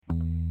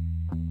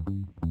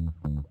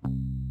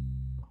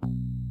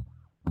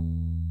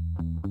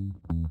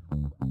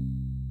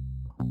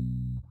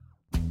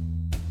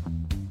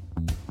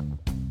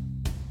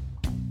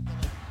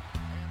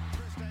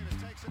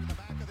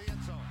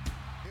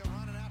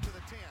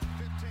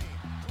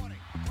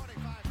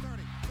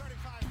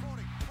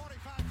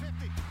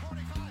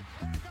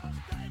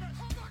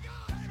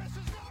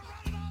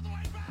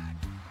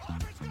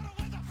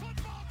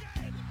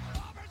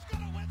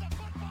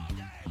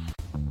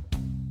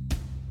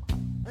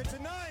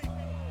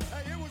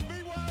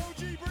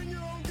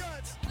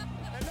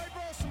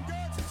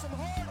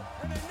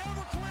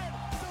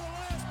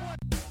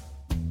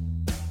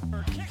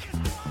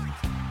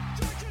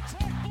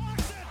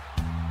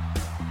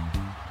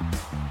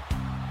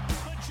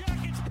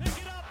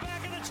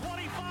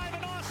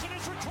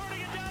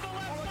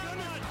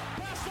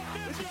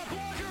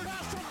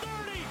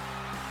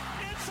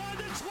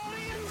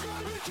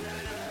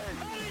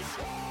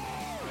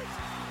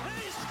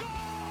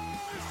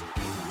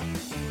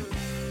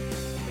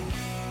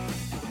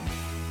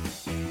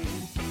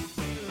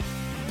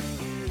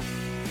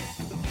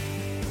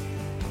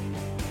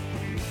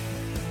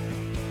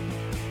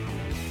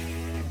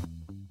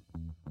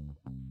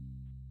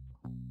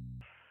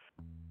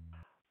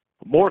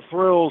More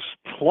thrills,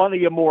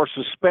 plenty of more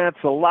suspense,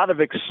 a lot of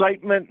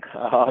excitement.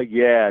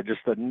 Yeah,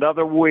 just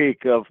another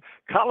week of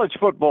college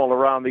football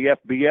around the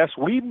FBS.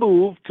 We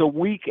move to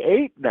week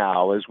 8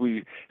 now as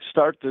we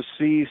start to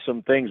see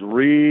some things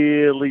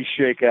really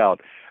shake out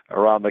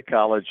around the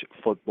college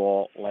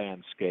football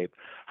landscape.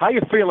 How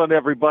you feeling,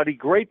 everybody?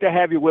 Great to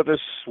have you with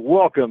us.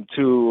 Welcome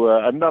to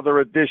another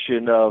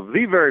edition of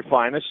The Very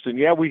Finest. And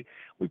yeah, we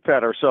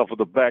pat ourselves on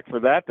the back for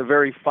that. The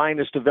very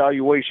finest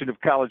evaluation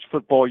of college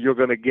football you're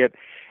going to get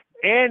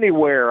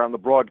anywhere on the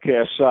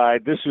broadcast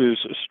side. This is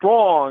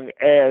Strong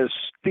as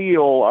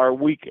Steel, our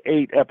Week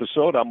 8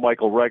 episode. I'm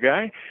Michael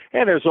Reghi,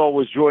 and as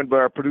always, joined by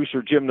our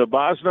producer, Jim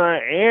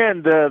Nabazna,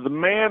 and the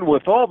man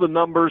with all the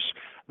numbers,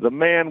 the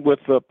man with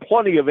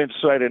plenty of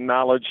insight and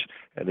knowledge,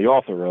 and the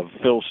author of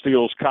Phil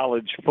Steele's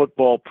College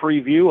Football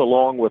Preview,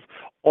 along with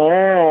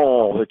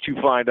all that you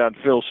find on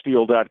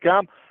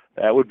philsteele.com.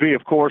 That would be,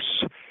 of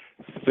course,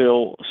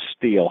 Phil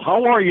Steele.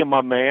 How are you, my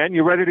man?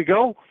 You ready to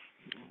go?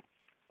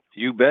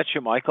 You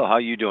betcha, Michael. How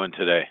you doing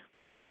today?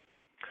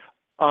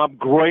 I'm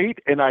great,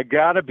 and I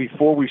got it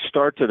before we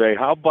start today.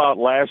 How about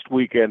last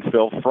weekend,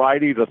 Phil?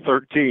 Friday the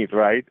 13th,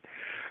 right?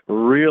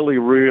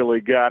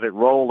 Really got it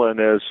rolling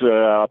as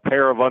a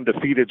pair of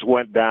undefeateds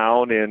went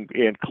down in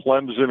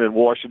Clemson and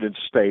Washington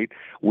State.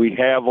 We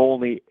have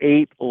only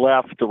 8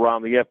 left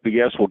around the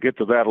FBS. We'll get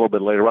to that a little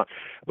bit later on.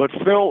 But,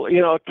 Phil,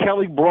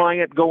 Kelly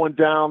Bryant going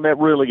down, that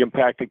really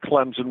impacted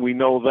Clemson. We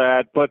know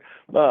that. But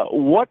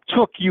what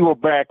took you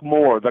aback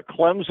more, the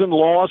Clemson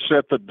loss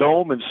at the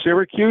Dome in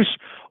Syracuse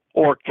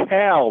or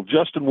Cal,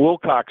 Justin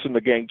Wilcox in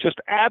the game,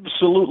 just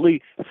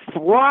absolutely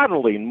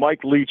throttling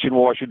Mike Leach in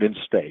Washington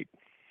State?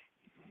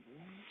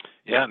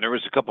 Yeah, and there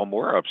was a couple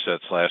more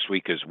upsets last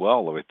week as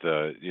well with,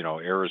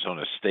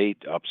 Arizona State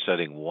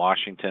upsetting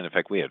Washington. In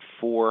fact, we had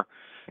 4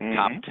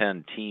 top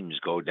 10 teams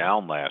go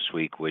down last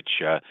week,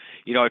 which,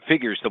 it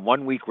figures the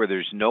 1 week where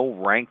there's no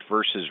ranked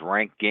versus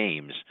ranked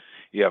games,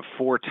 you have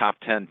 4 top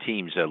 10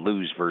 teams that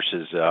lose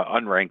versus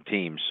unranked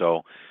teams.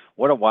 So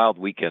what a wild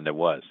weekend it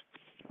was.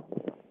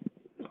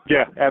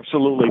 Yeah,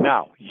 absolutely.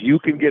 Now, you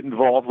can get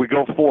involved. We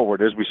go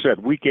forward, as we said,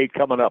 week 8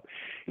 coming up.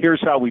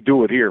 Here's how we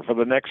do it here for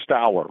the next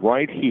hour,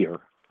 right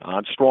here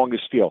on Strong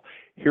as Steel.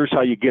 Here's how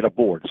you get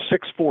aboard.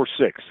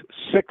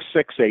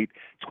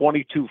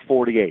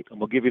 646-668-2248. And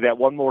we'll give you that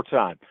one more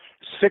time.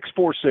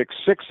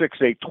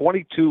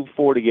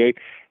 646-668-2248.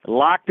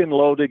 Locked and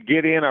loaded.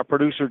 Get in. Our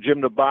producer,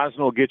 Jim Nabazno,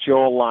 will get you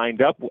all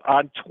lined up.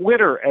 On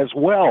Twitter as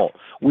well.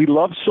 We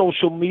love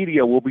social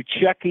media. We'll be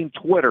checking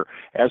Twitter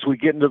as we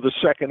get into the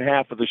second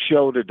half of the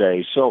show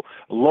today. So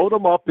load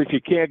them up if you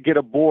can't get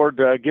aboard,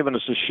 giving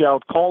us a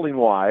shout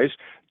calling-wise.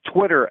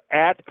 Twitter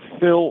at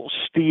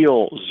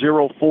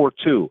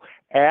PhilSteele042,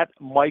 at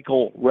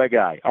Michael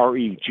Reghi,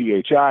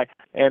 R-E-G-H-I,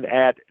 and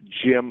at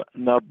Jim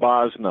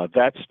Nabazna.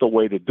 That's the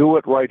way to do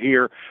it right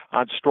here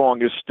on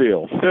Strong as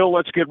Steel. Phil,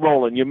 let's get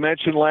rolling. You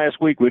mentioned last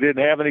week we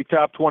didn't have any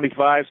top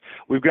 25s.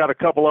 We've got a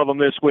couple of them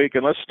this week,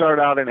 and let's start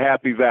out in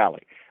Happy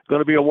Valley. Going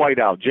to be a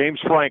whiteout.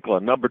 James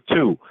Franklin, number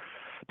 2.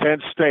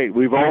 Penn State,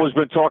 we've always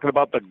been talking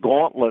about the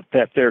gauntlet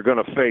that they're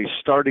going to face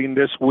starting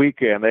this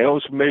weekend. They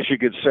host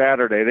Michigan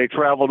Saturday. They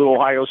travel to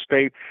Ohio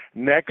State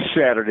next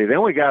Saturday.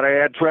 Then we got to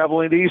add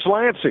traveling to East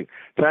Lansing,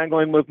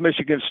 tangling with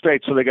Michigan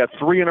State. So they got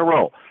 3 in a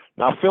row.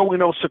 Now, Phil, we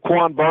know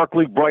Saquon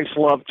Barkley, Bryce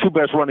Love, 2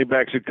 best running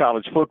backs in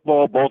college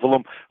football, both of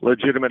them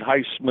legitimate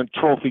Heisman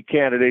Trophy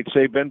candidates.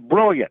 They've been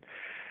brilliant.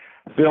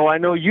 Phil, I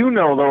know you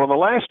know, though, in the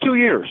last 2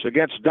 years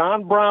against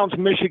Don Brown's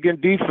Michigan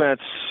defense,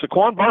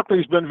 Saquon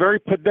Barkley's been very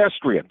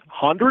pedestrian.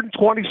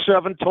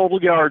 127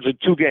 total yards in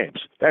 2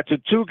 games. That's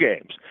in 2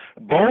 games.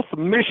 Both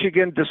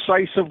Michigan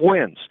decisive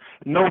wins.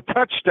 No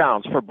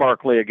touchdowns for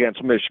Barkley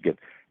against Michigan.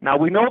 Now,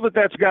 we know that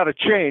that's got to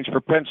change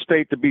for Penn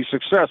State to be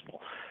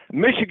successful.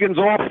 Michigan's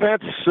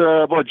offense,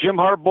 Jim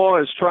Harbaugh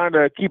is trying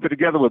to keep it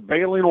together with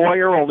bailing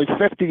wire, only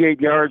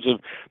 58 yards of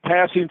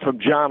passing from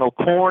John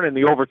O'Korn in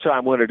the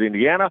overtime win at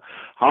Indiana.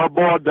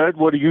 Harbaugh did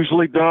what he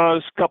usually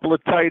does, a couple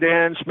of tight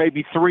ends,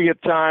 maybe 3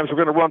 at times. We're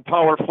going to run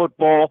power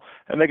football,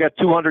 and they got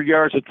 200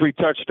 yards and 3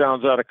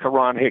 touchdowns out of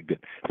Karan Higdon.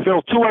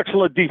 Phil, 2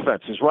 excellent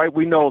defenses, right?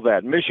 We know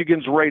that.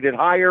 Michigan's rated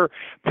higher.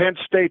 Penn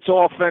State's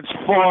offense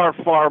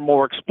far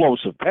more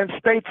explosive. Penn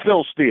State,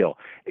 Phil Steele,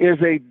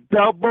 is a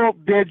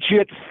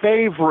double-digit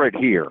favorite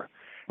here.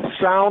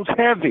 Sounds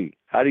heavy.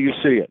 How do you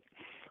see it?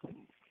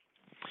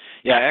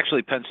 Yeah,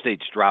 actually, Penn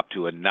State's dropped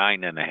to a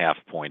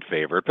 9.5-point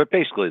favorite, but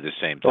basically the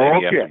same thing. Okay.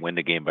 You have to win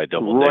the game by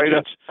double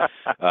digits.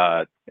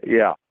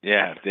 Yeah,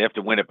 they have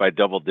to win it by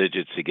double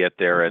digits to get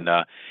there. And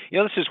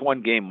this is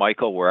one game,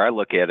 Michael, where I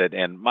look at it,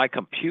 and my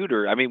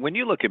computer. I mean, when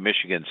you look at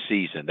Michigan's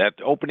season, that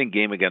opening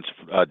game against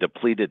a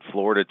depleted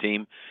Florida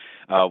team,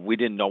 we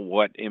didn't know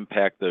what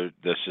impact the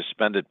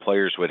suspended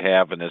players would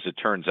have, and as it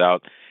turns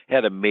out,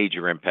 had a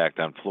major impact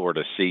on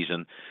Florida's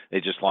season. They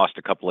just lost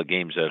a couple of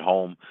games at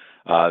home.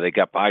 They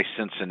got by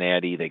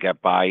Cincinnati. They got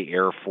by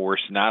Air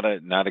Force. Not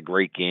a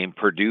great game.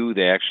 Purdue,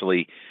 they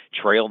actually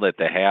trailed at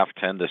the half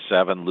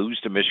 10-7, lose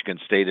to Michigan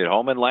State at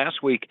home. And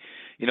last week,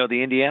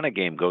 the Indiana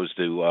game goes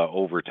to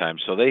overtime.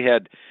 So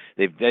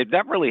they've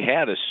not really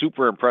had a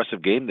super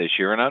impressive game this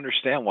year, and I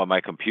understand why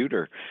my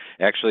computer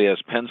actually has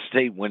Penn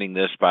State winning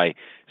this by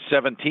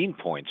 17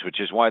 points,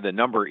 which is why the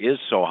number is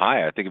so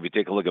high. I think if you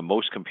take a look at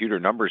most computer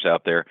numbers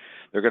out there,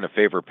 they're going to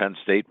favor Penn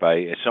State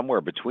by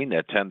somewhere between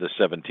that 10 to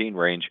 17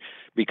 range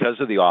because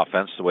of the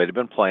offense, the way they've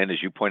been playing,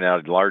 as you pointed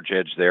out, a large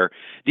edge there.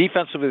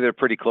 Defensively, they're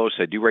pretty close.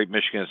 I do rate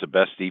Michigan as the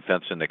best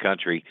defense in the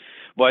country,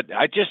 but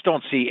I just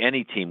don't see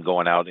any team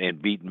going out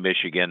and beating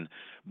Michigan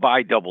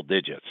by double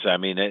digits. I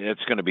mean,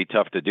 it's going to be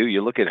tough to do.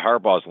 You look at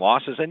Harbaugh's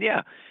losses, and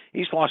yeah,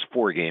 he's lost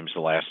 4 games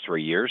the last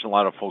 3 years. A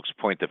lot of folks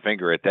point the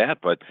finger at that,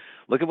 but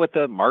look at what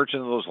the margin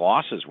of those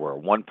losses were.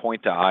 1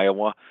 point to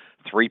Iowa,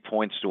 3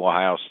 points to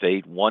Ohio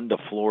State, 1 to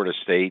Florida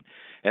State,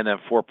 and then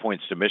 4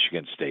 points to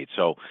Michigan State.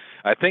 So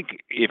I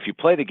think if you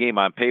play the game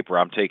on paper,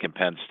 I'm taking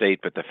Penn State,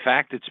 but the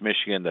fact it's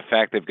Michigan, the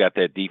fact they've got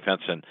that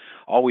defense and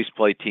always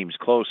play teams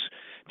close,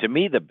 to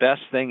me, the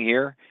best thing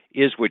here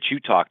is what you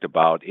talked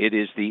about. It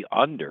is the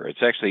under.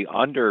 It's actually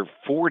under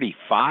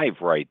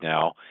 45 right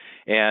now.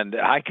 And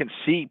I can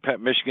see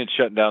Michigan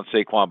shutting down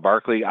Saquon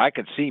Barkley. I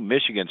can see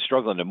Michigan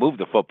struggling to move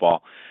the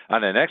football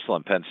on an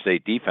excellent Penn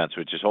State defense,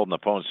 which is holding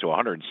opponents to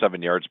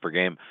 107 yards per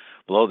game,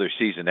 below their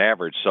season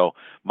average. So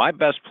my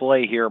best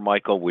play here,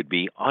 Michael, would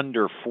be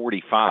under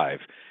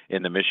 45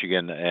 in the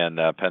Michigan and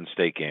Penn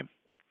State game.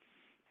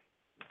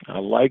 I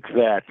like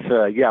that.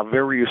 Yeah,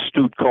 very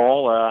astute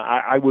call.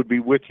 I would be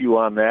with you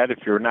on that if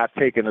you're not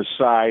taking a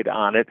side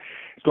on it.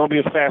 It's going to be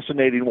a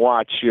fascinating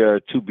watch,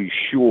 to be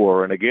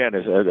sure. And again,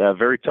 it's a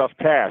very tough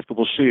task.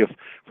 We'll see if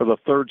for the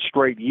third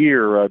straight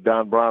year,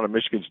 Don Brown and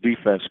Michigan's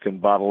defense can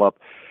bottle up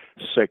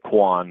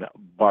Saquon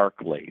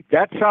Barkley.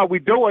 That's how we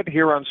do it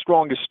here on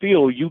Strong as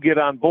Steel. You get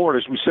on board,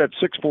 as we said,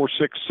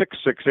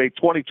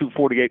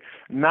 646-668-2248.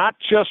 Not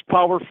just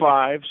Power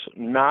Fives,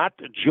 not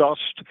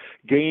just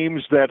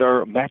games that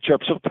are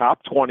matchups of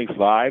top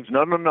 25.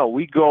 No.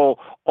 We go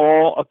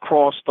all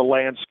across the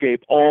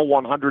landscape, all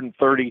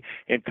 130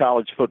 in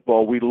college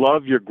football. We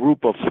love your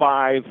group of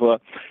 5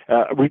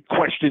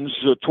 questions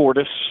toward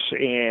us,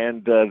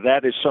 and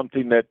that is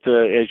something that,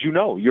 as you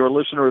know, you're a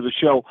listener of the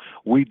show,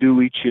 we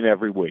do each and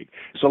every week.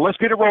 So let's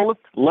get it rolling.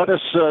 Let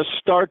us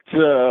start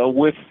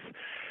with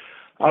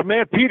our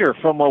man Peter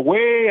from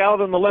way out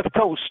on the left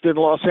coast in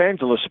Los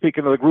Angeles.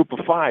 Speaking of the group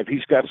of 5,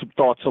 he's got some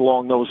thoughts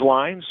along those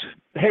lines.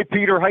 Hey,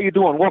 Peter, how you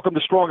doing? Welcome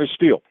to Strong as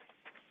Steel.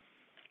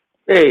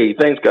 Hey,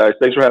 thanks, guys.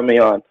 Thanks for having me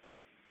on.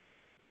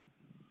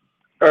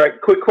 All right,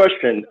 quick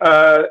question.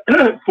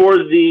 For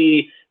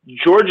the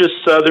Georgia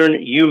Southern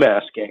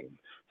UMass game,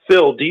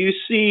 Phil, do you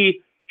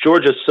see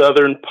Georgia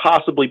Southern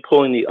possibly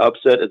pulling the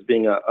upset as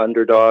being an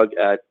underdog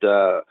at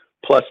 +7?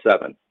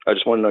 I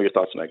just want to know your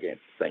thoughts on that game.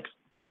 Thanks.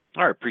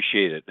 All right,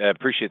 appreciate it.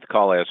 Appreciate the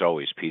call as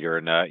always, Peter.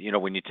 And,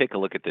 when you take a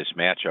look at this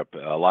matchup,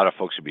 a lot of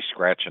folks would be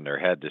scratching their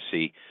head to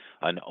see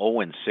an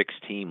 0-6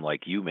 team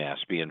like UMass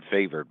being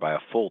favored by a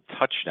full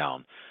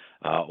touchdown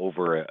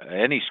over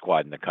any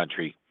squad in the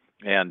country.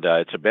 And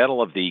it's a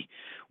battle of the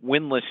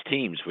winless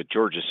teams with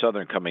Georgia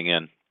Southern coming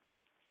in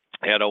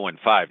at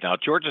 0-5. Now,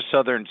 Georgia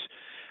Southern's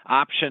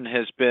option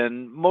has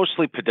been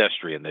mostly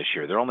pedestrian this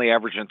year. They're only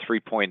averaging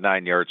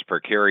 3.9 yards per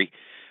carry.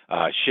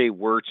 Shea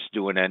Wirtz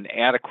doing an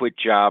adequate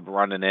job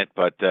running it,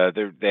 but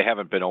they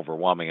haven't been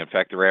overwhelming. In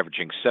fact, they're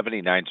averaging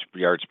 79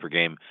 yards per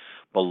game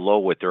below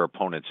what their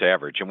opponents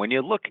average. And when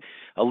you look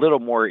a little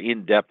more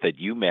in-depth at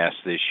UMass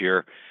this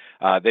year,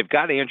 they've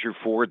got Andrew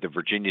Ford, the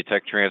Virginia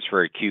Tech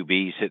transfer at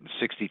QB. He's hitting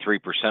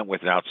 63%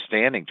 with an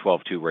outstanding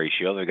 12-2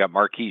 ratio. They've got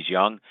Marquise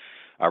Young,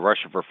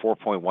 rushing for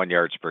 4.1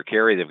 yards per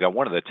carry. They've got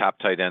one of the top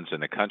tight ends in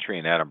the country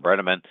in Adam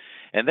Breneman.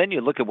 And then you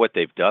look at what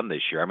they've done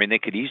this year. I mean, they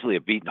could easily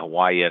have beaten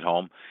Hawaii at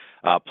home,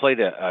 played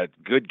a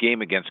good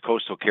game against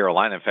Coastal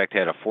Carolina. In fact,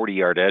 had a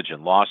 40-yard edge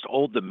and lost.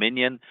 Old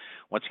Dominion,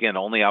 once again,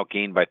 only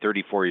outgained by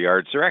 34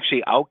 yards. They're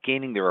actually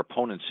outgaining their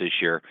opponents this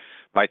year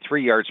by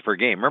 3 yards per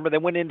game. Remember, they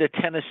went into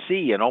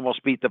Tennessee and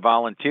almost beat the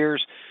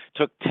Volunteers,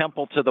 took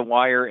Temple to the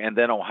wire, and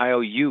then Ohio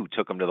U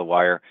took them to the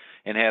wire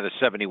and had a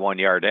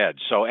 71-yard edge.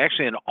 So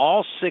actually in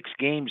all 6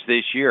 games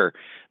this year,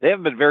 they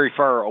haven't been very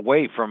far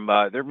away from,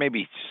 they're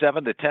maybe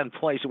 7 to 10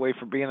 plays away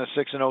from being a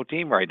 6-0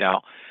 team right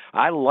now.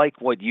 I like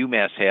what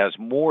UMass has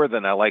more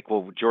than I like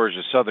what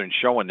Georgia Southern's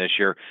showing this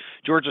year.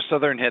 Georgia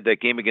Southern had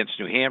that game against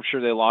New Hampshire.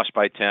 They lost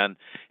by 10,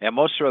 and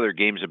most of their other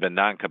games have been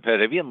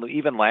non-competitive.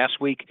 Even last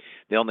week,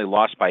 they only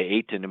lost by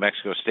 8 to New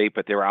Mexico State,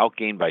 but they were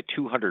outgained by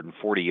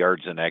 240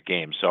 yards in that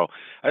game. So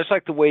I just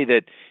like the way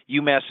that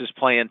UMass is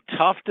playing.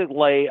 Tough to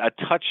lay a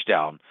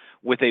touchdown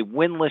with a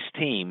winless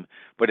team,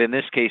 but in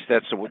this case,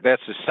 that's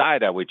the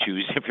side I would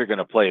choose if you're going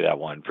to play that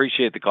one.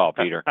 Appreciate the call,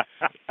 Peter.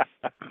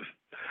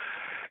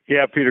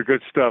 Yeah, Peter,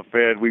 good stuff,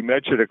 man. We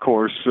mentioned, of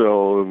course,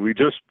 so we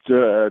just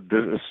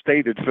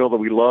stated, Phil, that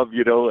we love,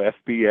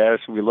 FBS.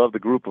 We love the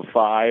group of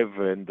 5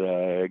 and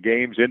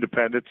games,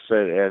 independence.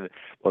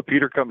 But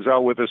Peter comes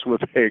out with us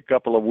with a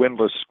couple of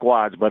winless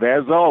squads. But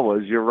as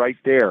always, you're right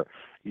there.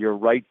 You're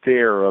right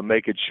there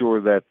making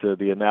sure that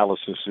the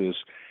analysis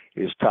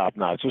is top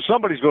notch. So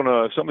somebody's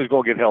gonna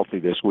get healthy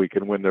this week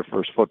and win their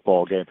first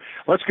football game.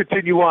 Let's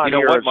continue on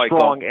here. What, Michael?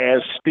 Strong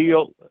as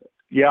Steele.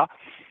 Yeah.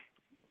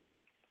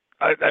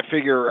 I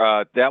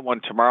figure that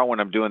one tomorrow when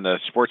I'm doing the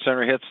Sports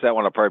Center hits, that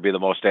one will probably be the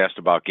most asked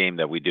about game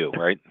that we do,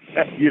 right?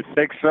 You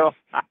think so?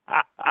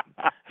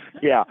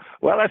 Yeah.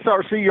 Well, that's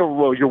our. See, you're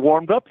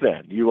warmed up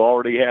then. You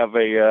already have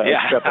a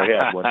step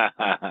ahead.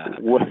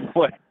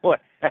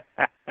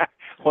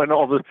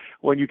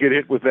 When you get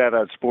hit with that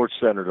on Sports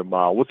Center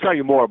tomorrow, we'll tell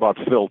you more about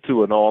Phil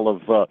too and all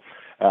of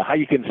how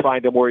you can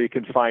find him, where you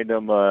can find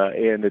him,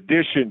 in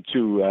addition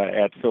to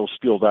at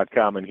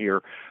philsteele.com and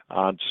here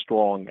on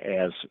Strong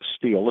as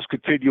Steele. Let's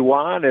continue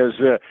on as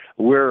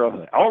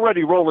we're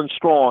already rolling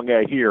strong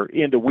here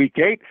into Week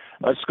 8.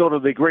 Let's go to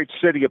the great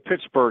city of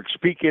Pittsburgh.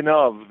 Speaking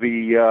of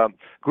the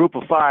Group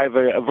of 5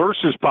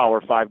 versus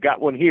Power 5,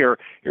 got one here.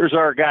 Here's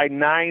our guy,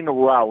 9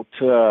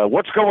 Route.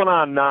 What's going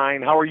on,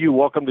 9? How are you?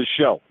 Welcome to the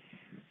show.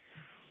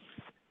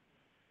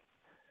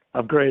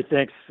 I'm great,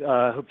 thanks.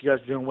 Hope you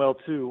guys are doing well,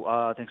 too.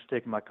 Thanks for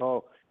taking my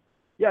call.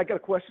 Yeah, I got a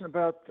question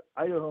about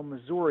Idaho,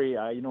 Missouri.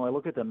 I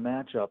look at the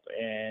matchup,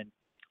 and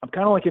I'm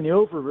kind of like in the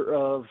over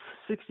of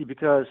 60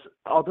 because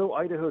although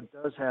Idaho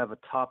does have a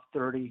top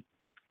 30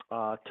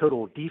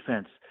 total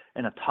defense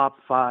and a top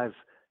 5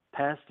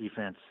 pass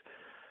defense,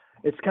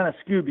 it's kind of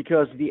skewed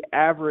because the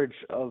average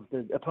of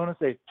the opponents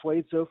they've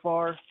played so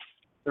far,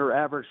 their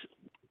average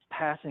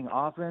passing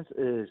offense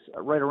is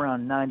right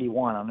around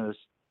 91 on those.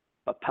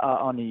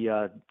 On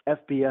the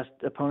FBS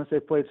opponents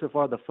they've played so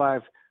far, the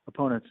 5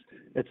 opponents,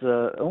 it's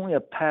only a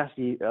pass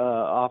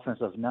offense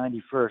of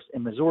 91st,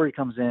 and Missouri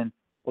comes in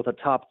with a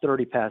top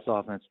 30 pass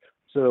offense.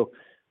 So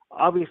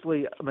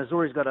obviously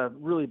Missouri's got a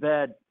really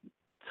bad,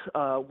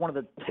 one of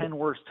the 10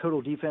 worst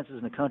total defenses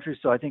in the country,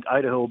 so I think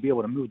Idaho will be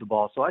able to move the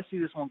ball. So I see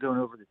this one going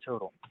over the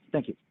total.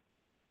 Thank you.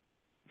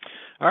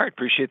 All right,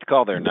 appreciate the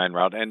call there, 9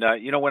 Route. And,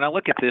 when I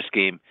look at this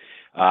game,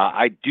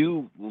 I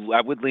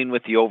would lean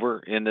with the over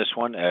in this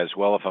one as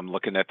well if I'm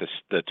looking at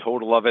the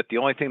total of it. The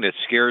only thing that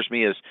scares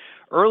me is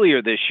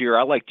earlier this year,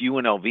 I liked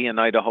UNLV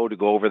and Idaho to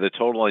go over the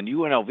total, and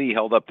UNLV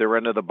held up their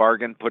end of the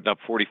bargain, putting up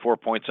 44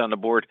 points on the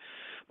board.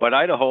 But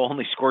Idaho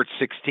only scored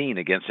 16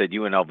 against that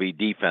UNLV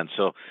defense.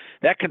 So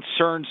that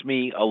concerns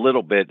me a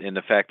little bit in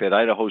the fact that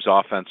Idaho's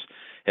offense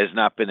has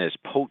not been as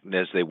potent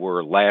as they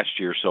were last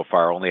year so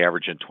far, only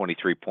averaging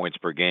 23 points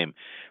per game.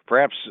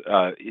 Perhaps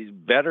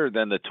better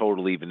than the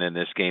total even in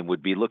this game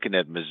would be looking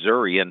at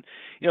Missouri. And,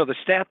 the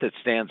stat that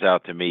stands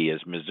out to me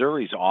is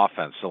Missouri's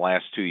offense the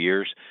last 2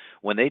 years,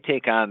 when they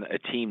take on a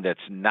team that's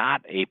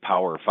not a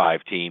Power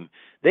 5 team,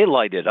 they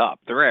light it up.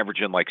 They're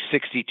averaging like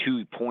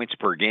 62 points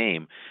per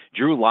game.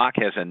 Drew Lock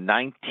has a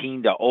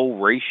 19-0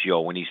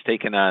 ratio when he's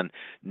taken on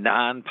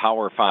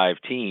non-Power 5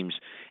 teams,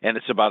 and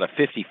it's about a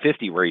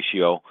 50-50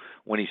 ratio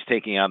when he's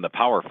taking on the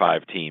Power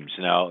 5 teams.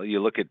 Now,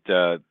 you look at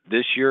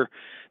this year,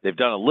 they've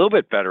done a little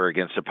bit better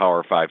against the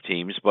Power 5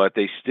 teams, but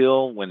they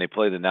still, when they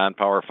play the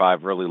non-Power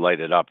 5, really light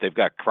it up. They've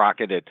got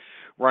Crockett at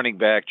running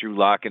back, Drew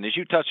Lock, and as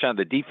you touched on,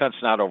 the defense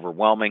not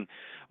overwhelming,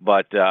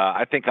 but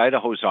I think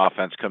Idaho's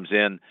offense comes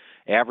in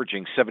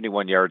averaging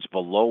 71 yards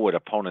below what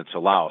opponents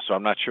allow. So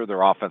I'm not sure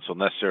their offense will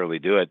necessarily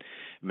do it.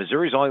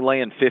 Missouri's only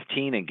laying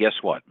 15, and guess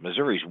what?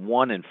 Missouri's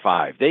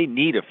 1-5. They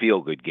need a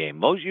feel-good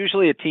game.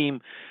 Usually a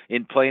team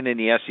in playing in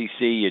the SEC,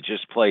 you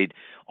just played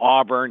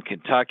Auburn,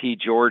 Kentucky,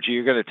 Georgia.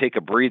 You're going to take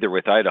a breather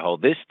with Idaho.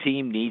 This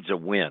team needs a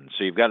win.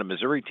 So you've got a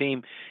Missouri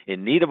team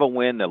in need of a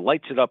win that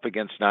lights it up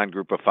against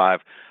non-group of 5.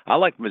 I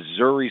like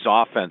Missouri's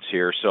offense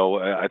here, so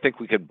I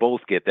think we could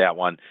both get that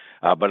one.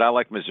 But I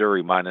like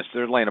Missouri minus.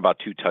 They're laying about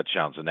 2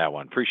 touchdowns in that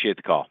one. Appreciate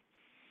the call.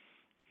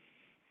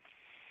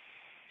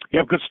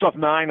 Yeah, good stuff,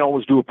 9.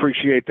 Always do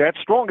appreciate that.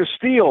 Strong as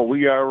Steele.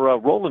 We are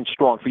rolling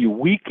strong for you.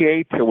 Week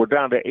 8, we're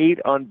down to 8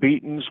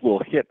 unbeatens.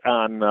 We'll hit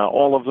on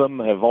all of them.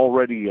 Have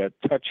already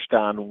touched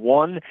on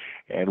one,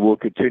 and we'll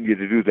continue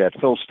to do that.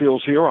 Phil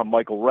Steele's here. I'm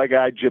Michael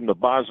Reghi, Jim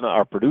Nabosna,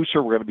 our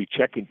producer. We're going to be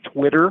checking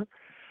Twitter.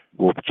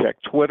 We'll check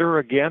Twitter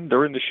again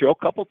during the show a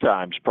couple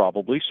times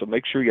probably, so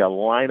make sure you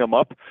line them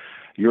up.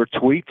 Your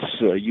tweets,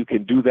 you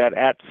can do that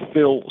at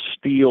Phil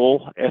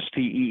Steele,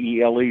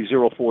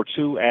 Steele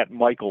 042, at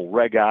Michael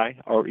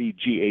Reghi,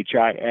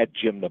 Reghi, at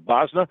Jim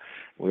Nabosna.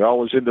 We're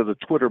always into the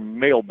Twitter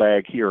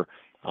mailbag here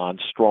on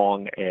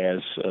Strong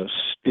as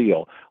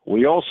Steele.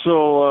 We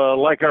also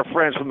like our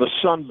friends from the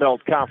Sun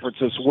Belt Conference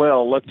as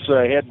well. Let's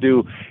head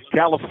to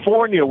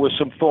California with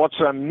some thoughts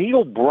on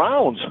Neil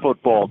Brown's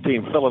football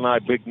team. Phil and I,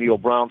 big Neil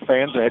Brown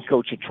fans, the head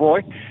coach of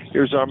Troy.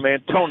 Here's our man,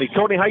 Tony.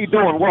 Tony, how you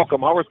doing?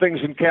 Welcome. How are things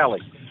in Cali?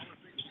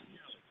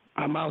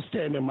 I'm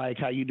outstanding, Mike.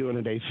 How you doing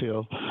today,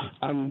 Phil?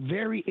 I'm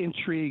very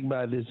intrigued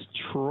by this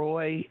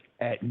Troy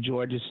at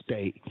Georgia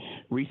State.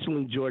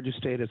 Recently, Georgia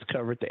State has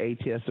covered the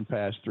ATS the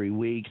past 3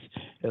 weeks.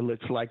 It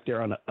looks like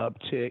they're on an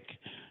uptick.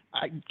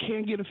 I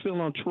can't get a feel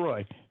on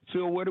Troy.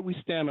 Phil, where do we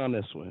stand on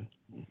this one?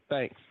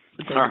 Thanks.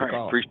 All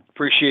right,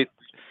 appreciate.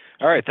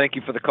 All right, thank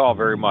you for the call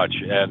very much.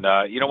 And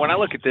when I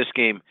look at this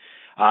game,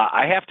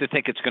 I have to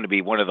think it's going to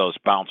be one of those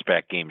bounce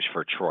back games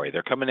for Troy.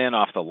 They're coming in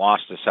off the loss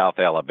to South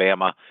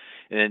Alabama.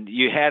 And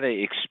you had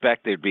to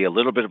expect there'd be a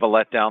little bit of a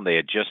letdown. They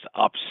had just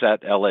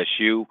upset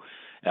LSU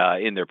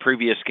in their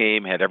previous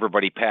game, had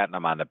everybody patting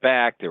them on the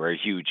back. They were a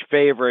huge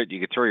favorite. You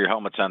could throw your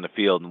helmets on the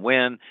field and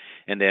win,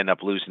 and they end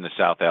up losing to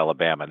South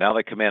Alabama. Now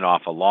they come in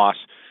off a loss.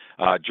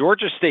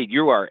 Georgia State,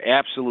 you are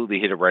absolutely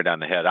hit it right on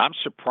the head. I'm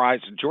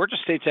surprised. Georgia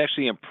State's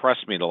actually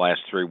impressed me the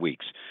last 3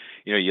 weeks.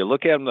 You know, you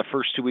look at them the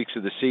first 2 weeks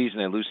of the season,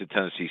 they lose to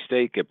Tennessee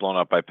State, get blown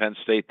out by Penn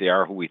State. They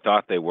are who we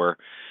thought they were.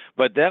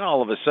 But then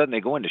all of a sudden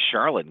they go into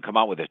Charlotte and come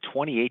out with a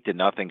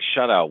 28-0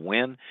 shutout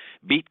win,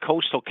 beat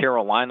Coastal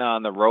Carolina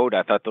on the road.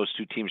 I thought those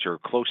two teams were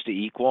close to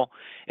equal.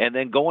 And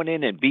then going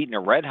in and beating a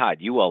red-hot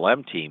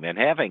ULM team and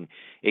having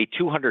a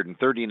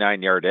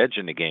 239-yard edge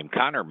in the game.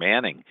 Connor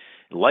Manning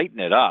lighting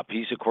it up.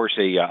 He's, of course,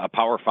 a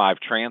Power 5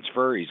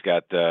 transfer. He's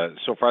got,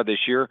 so far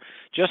this year,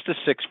 just a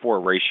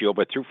 6.4 ratio,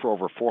 but threw for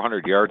over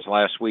 400 yards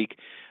last week.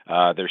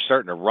 They're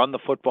starting to run the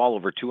football,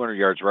 over 200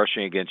 yards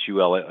rushing against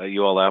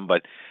ULM,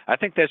 but I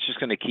think that's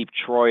just going to keep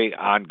Troy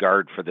on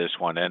guard for this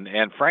one.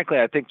 And frankly,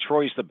 I think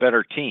Troy's the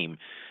better team.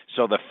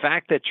 So the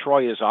fact that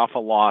Troy is off a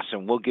loss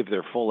and will give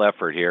their full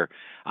effort here,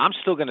 I'm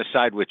still going to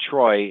side with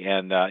Troy,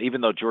 and even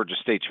though Georgia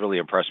State's really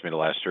impressed me the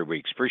last 3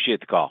 weeks.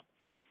 Appreciate the call.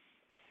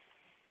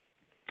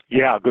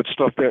 Yeah, good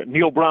stuff there.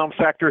 Neil Brown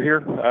factor here.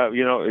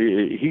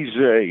 He's,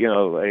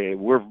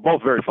 we're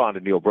both very fond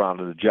of Neil Brown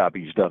and the job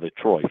he's done at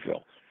Troy,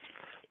 Phil.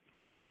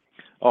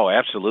 Oh,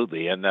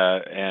 absolutely.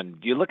 And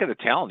you look at the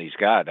talent he's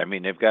got. I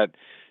mean, they've got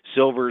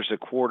Silvers at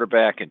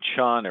quarterback and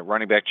Chun at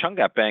running back. Chun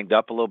got banged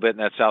up a little bit in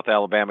that South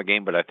Alabama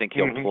game, but I think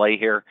he'll play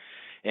here.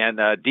 And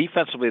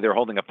defensively, they're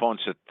holding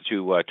opponents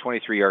to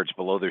 23 yards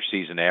below their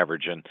season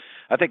average. And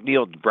I think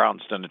Neil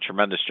Brown's done a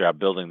tremendous job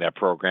building that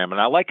program. And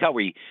I like how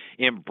he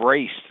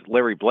embraced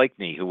Larry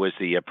Blakeney, who was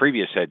the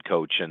previous head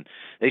coach, and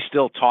they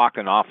still talk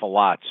an awful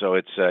lot. So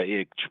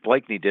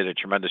Blakeney did a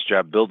tremendous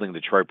job building the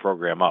Troy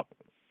program up.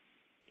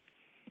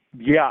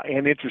 Yeah,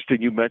 and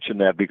interesting you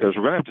mentioned that, because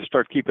we're going to have to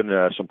start keeping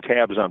some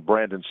tabs on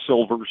Brandon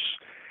Silvers,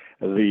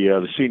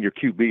 the senior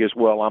QB as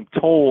well. I'm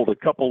told a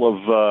couple of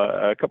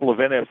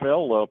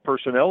NFL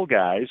personnel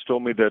guys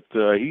told me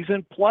that he's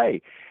in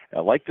play. I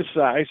like the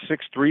size,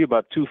 6'3",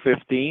 about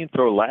 215.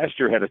 Throw last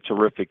year had a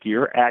terrific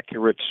year,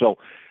 accurate. So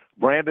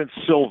Brandon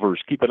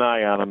Silvers, keep an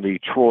eye on him, the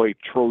Troy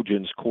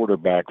Trojans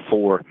quarterback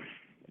for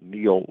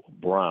Neil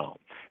Brown.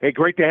 Hey,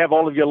 great to have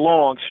all of you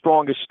along.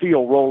 Strong as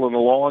Steel rolling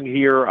along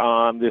here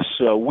on this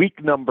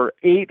week number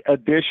 8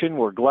 edition.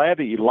 We're glad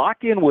that you lock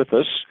in with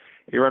us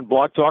here on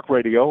Blog Talk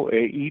Radio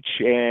each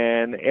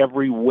and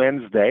every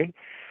Wednesday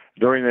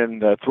during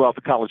and throughout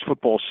the college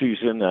football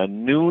season,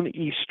 noon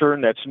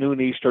Eastern. That's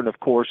noon Eastern, of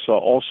course,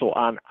 also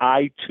on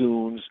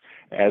iTunes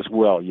as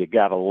well. You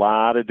got a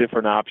lot of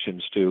different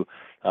options to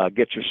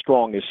get your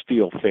Strong as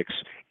Steel fix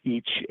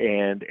each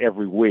and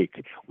every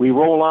week. We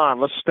roll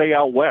on. Let's stay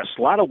out west.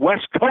 A lot of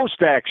West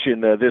Coast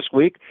action this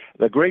week.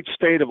 The great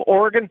state of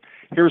Oregon.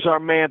 Here's our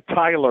man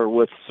Tyler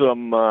with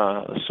some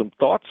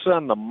thoughts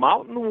on the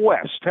Mountain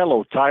West.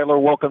 Hello, Tyler.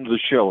 Welcome to the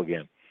show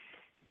again.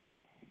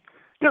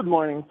 Good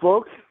morning,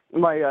 folks.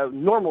 My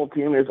normal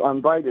team is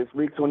on bye this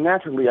week, so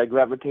naturally I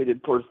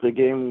gravitated towards the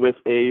game with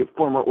a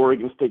former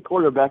Oregon State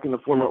quarterback and a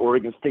former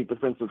Oregon State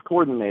defensive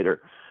coordinator.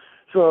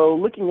 So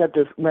looking at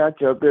this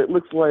matchup, it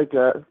looks like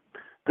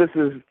this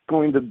is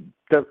going to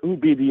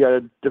be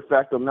the de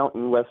facto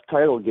Mountain West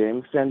title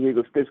game. San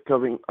Diego State's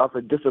coming off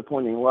a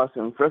disappointing loss,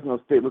 and Fresno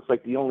State looks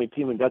like the only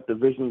team in that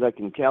division that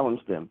can challenge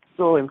them.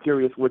 So I'm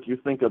curious what you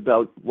think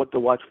about what to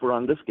watch for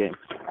on this game.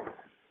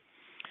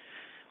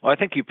 Well, I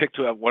think you picked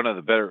up one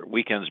of the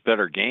weekend's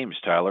better games,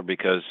 Tyler,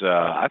 because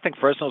I think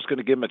Fresno's going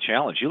to give them a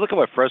challenge. You look at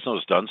what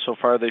Fresno's done so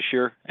far this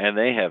year, and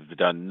they have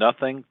done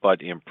nothing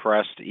but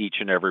impressed each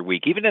and every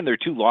week. Even in their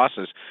 2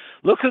 losses,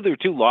 look who their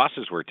 2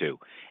 losses were to.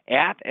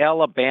 At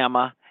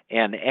Alabama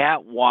and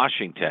at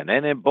Washington.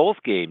 And in both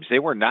games, they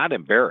were not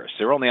embarrassed.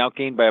 They were only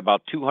outgained by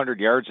about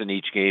 200 yards in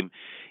each game,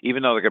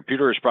 even though the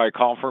computer is probably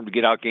calling for them to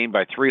get outgained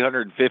by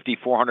 350,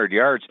 400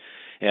 yards.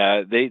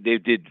 They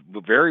did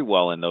very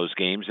well in those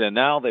games, and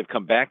now they've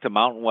come back to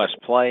Mountain West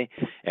play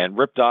and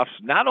ripped off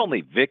not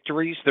only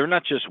victories, they're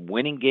not just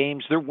winning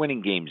games, they're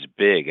winning games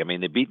big. I mean,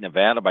 they beat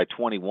Nevada by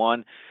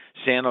 21.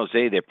 San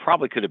Jose, they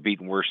probably could have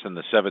beaten worse than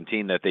the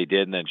 17 that they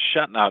did, and then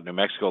shutting out New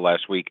Mexico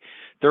last week,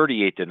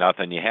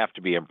 38-0. You have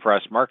to be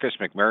impressed. Marcus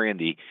McMaryion,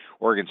 the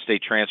Oregon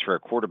State transfer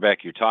at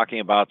quarterback, you're talking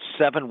about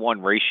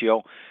 7-1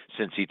 ratio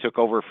since he took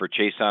over for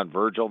Chason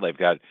Virgil. They've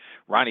got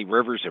Ronnie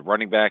Rivers at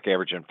running back,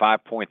 averaging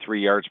 5.3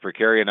 yards per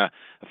carry, and a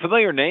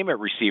familiar name at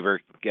receiver,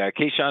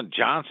 Keyshawn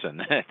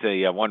Johnson at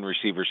the one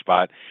receiver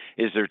spot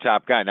is their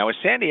top guy. Now, with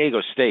San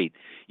Diego State,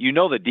 you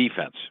know the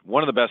defense,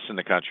 one of the best in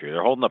the country.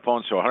 They're holding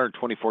opponents to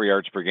 124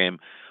 yards per game,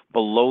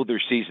 below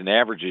their season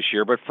average this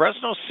year, but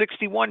Fresno's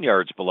 61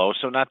 yards below,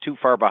 so not too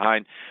far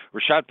behind.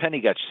 Rashad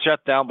Penny got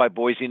shut down by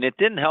Boise, and it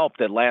didn't help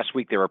that last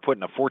week they were put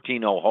in a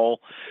 14-0 hole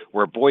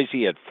where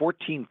Boise had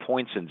 14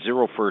 points and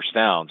 0 first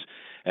downs.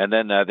 and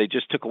then they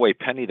just took away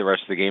Penny the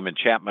rest of the game, and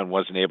Chapman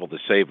wasn't able to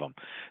save them.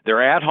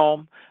 They're at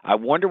home. I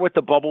wonder what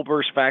the bubble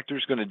burst factor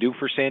is going to do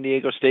for San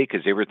Diego State,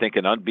 because they were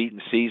thinking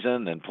unbeaten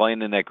season and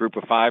playing in that group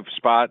of 5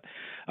 spot.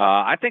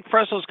 I think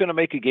Fresno's going to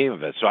make a game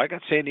of it, so I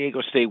got San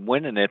Diego State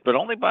winning it, but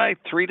only by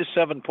 3 to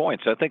 7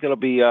 points. I think it'll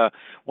be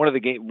one of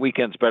the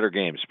weekend's better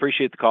games.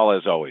 Appreciate the call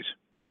as always.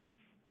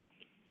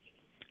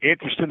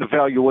 Interesting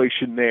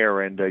evaluation there,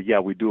 and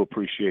we do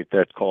appreciate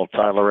that call,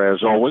 Tyler,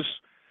 as always,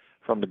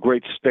 from the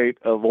great state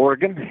of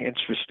Oregon.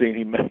 Interesting,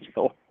 he mentioned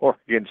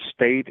Oregon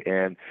State,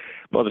 and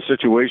the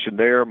situation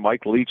there.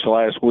 Mike Leach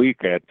last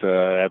week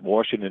at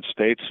Washington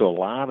State, so a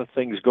lot of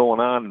things going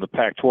on in the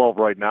Pac-12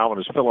 right now, and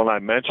as Phil and I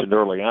mentioned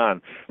early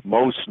on,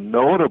 most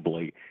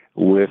notably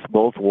with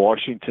both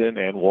Washington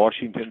and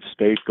Washington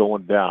State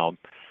going down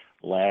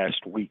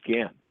last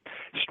weekend.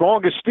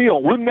 Strong as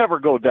steel. We'll never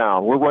go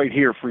down. We're right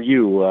here for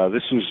you.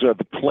 This is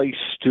the place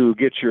to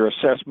get your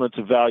assessments,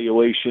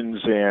 evaluations,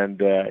 and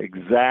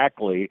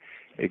exactly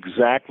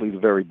the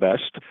very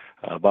best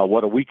about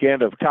what a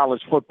weekend of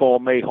college football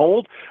may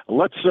hold.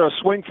 Let's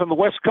swing from the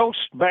West Coast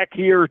back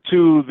here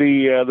to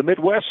the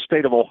Midwest,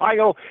 state of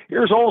Ohio.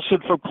 Here's Olson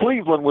from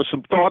Cleveland with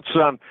some thoughts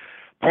on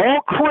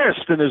Paul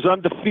Chryst and his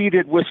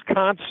undefeated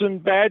Wisconsin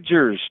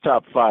Badgers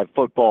top 5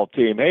 football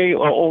team. Hey,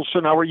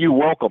 Olson, how are you?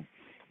 Welcome.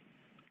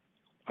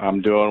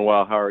 I'm doing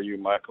well. How are you,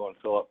 Michael and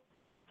Philip?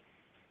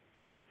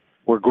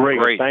 We're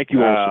great. Thank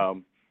you,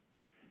 Olson.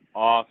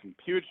 Awesome.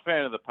 Huge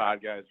fan of the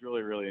pod, guys.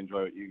 Really, really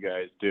enjoy what you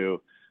guys do.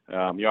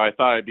 I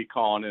thought I'd be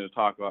calling in to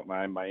talk about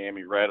my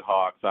Miami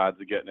Redhawks odds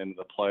of getting into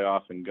the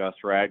playoff and Gus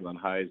Ragland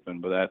Heisman,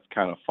 but that's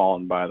kind of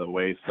fallen by the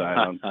wayside,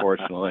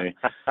 unfortunately.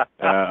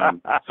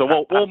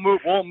 So we'll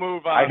move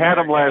on. I had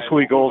him last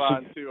week,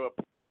 Olson.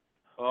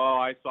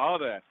 I saw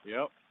that.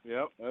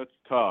 Yep. That's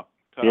tough.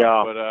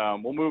 Yeah.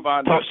 But we'll move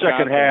on to tough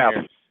second half.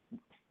 Here.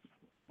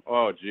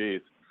 Oh,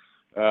 geez.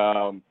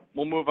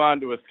 We'll move on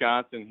to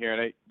Wisconsin here,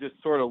 and I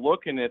just sort of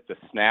looking at the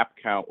snap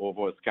count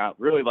over Wisconsin.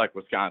 Really like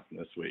Wisconsin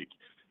this week.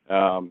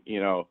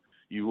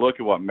 You look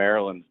at what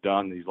Maryland's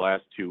done these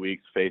last 2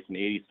 weeks, facing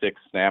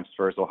 86 snaps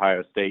versus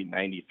Ohio State,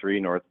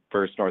 93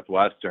 versus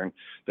Northwestern.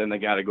 Then they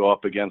got to go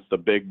up against the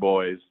big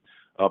boys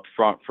up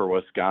front for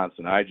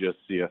Wisconsin. I just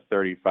see a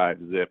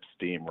 35-zip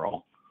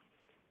steamroll.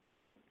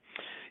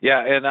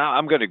 Yeah, and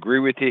I'm going to agree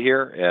with you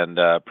here, and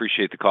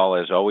appreciate the call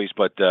as always.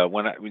 But a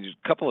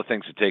couple of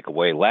things to take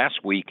away.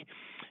 Last week,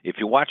 if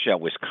you watch that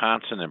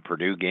Wisconsin and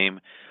Purdue game,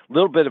 a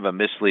little bit of a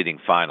misleading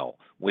final.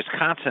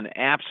 Wisconsin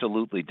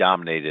absolutely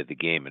dominated the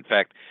game. In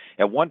fact,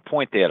 at one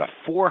point they had a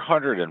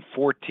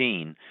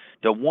 414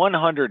 to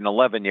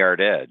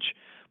 111-yard edge,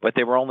 but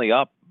they were only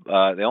up. They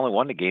only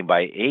won the game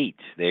by 8.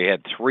 They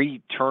had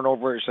 3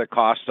 turnovers that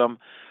cost them,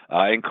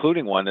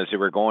 including one as they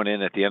were going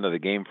in at the end of the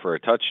game for a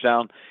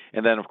touchdown.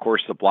 And then, of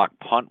course, the block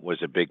punt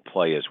was a big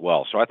play as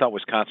well. So I thought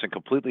Wisconsin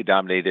completely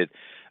dominated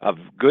a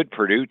good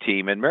Purdue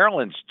team. And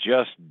Maryland's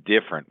just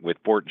different with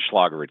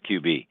Bortenschlager at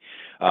QB.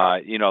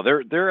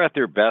 They're at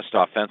their best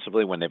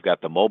offensively when they've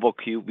got the mobile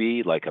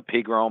QB like a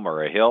Pigrom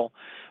or a Hill.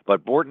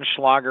 But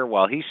Bortenschlager,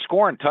 while he's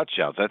scoring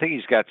touchdowns, I think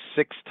he's got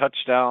 6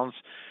 touchdowns,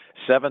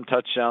 7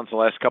 touchdowns the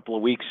last couple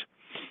of weeks.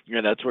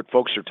 That's what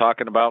folks are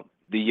talking about.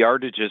 The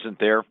yardage isn't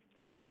there,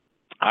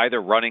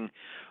 either running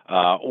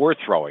or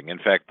throwing. In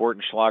fact,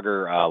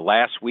 Bortenschlager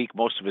last week,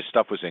 most of his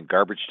stuff was in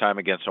garbage time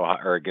against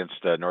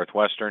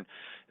Northwestern,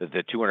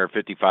 the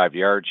 255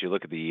 yards. You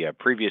look at the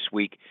previous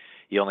week,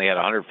 he only had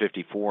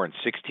 154 and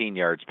 16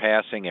 yards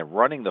passing, and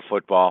running the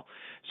football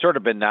sort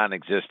of been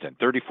non-existent.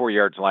 34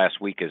 yards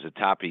last week is the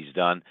top he's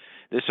done.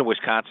 This is a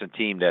Wisconsin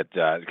team that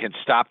can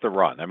stop the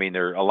run. I mean,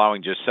 they're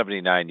allowing just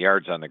 79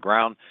 yards on the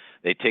ground.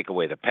 They take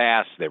away the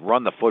pass. They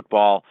run the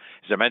football.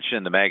 As I mentioned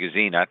in the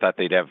magazine, I thought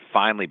they'd have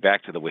finally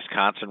back to the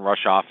Wisconsin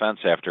rush offense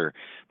after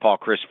Paul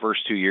Chryst'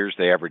 first 2 years.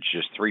 They averaged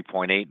just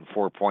 3.8 and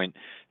 4.3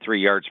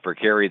 yards per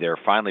carry. They're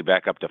finally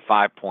back up to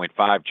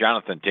 5.5.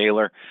 Jonathan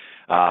Taylor,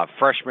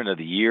 freshman of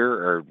the year,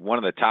 or one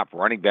of the top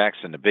running backs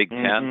in the Big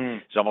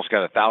Ten. He's almost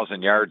got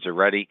 1,000 yards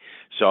already.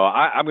 So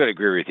I'm going to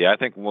agree with you. I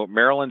think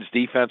Maryland's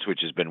defense, which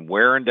has been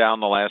wearing down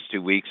the last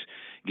 2 weeks,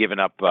 giving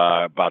up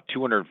about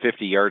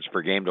 250 yards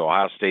per game to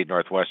Ohio State,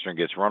 Northwestern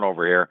gets run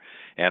over here.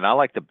 And I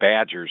like the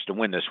Badgers to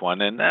win this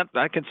one. And that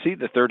I can see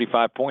the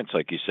 35 points,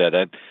 like you said.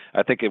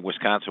 I think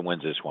Wisconsin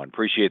wins this one.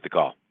 Appreciate the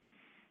call.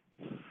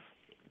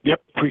 Yep,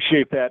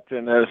 appreciate that.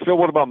 And Phil,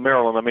 what about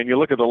Maryland? I mean, you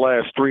look at the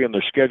last 3 on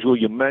their schedule.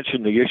 You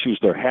mentioned the issues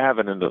they're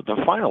having in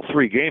the final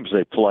 3 games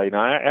they play.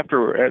 Now,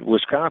 after at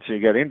Wisconsin,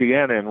 you got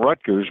Indiana and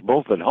Rutgers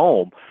both at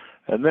home,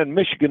 and then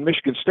Michigan,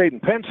 Michigan State,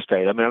 and Penn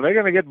State. I mean, are they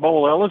going to get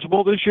bowl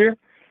eligible this year?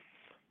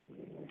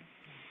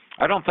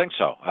 I don't think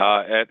so.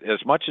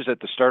 As much as at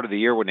the start of the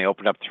year when they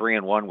opened up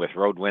 3-1 with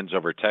road wins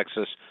over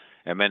Texas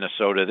and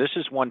Minnesota, this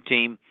is one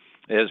team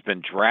that has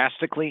been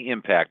drastically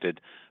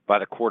impacted by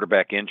the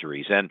quarterback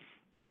injuries. And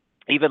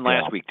even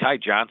last week, Ty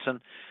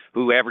Johnson,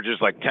 who averages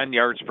like 10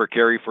 yards per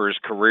carry for his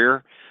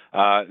career.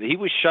 He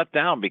was shut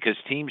down because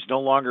teams no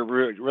longer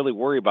really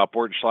worry about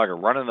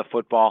Bortenschlager running the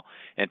football.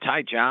 And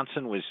Ty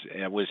Johnson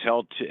was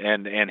held to,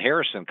 and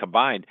Harrison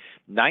combined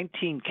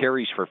 19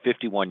 carries for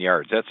 51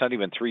 yards. That's not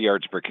even 3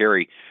 yards per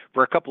carry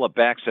for a couple of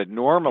backs that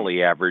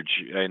normally average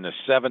in the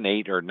 7,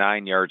 8, or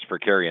 9 yards per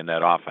carry in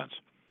that offense.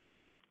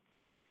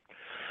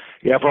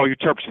 Yeah, for all you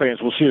Terps fans,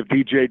 we'll see if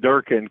DJ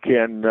Durkin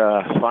can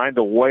find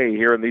a way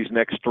here in these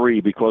next three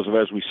because of,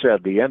 as we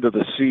said, the end of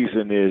the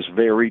season is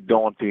very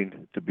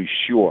daunting, to be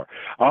sure.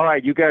 All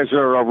right, you guys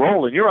are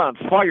rolling. You're on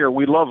fire.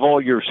 We love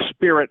all your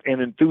spirit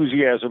and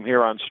enthusiasm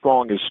here on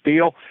Strong as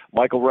Steel.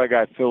 Michael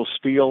Reghi, Phil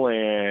Steele,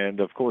 and,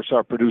 of course,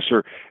 our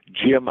producer,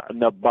 Jim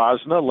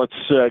Nabosna.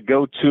 Let's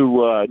go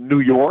to New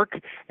York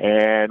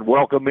and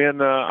welcome in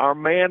our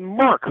man,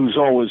 Mark, who's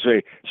always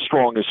a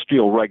Strong as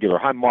Steel regular.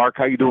 Hi, Mark.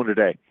 How you doing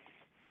today?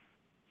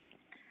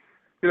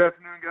 Good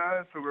afternoon,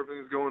 guys. Hope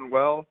everything's going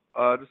well.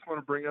 Just want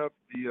to bring up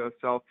the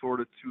South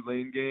Florida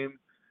Tulane game.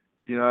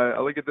 You know,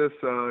 I look at this,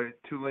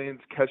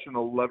 Tulane's catching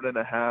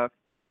 11.5,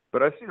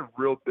 but I've seen a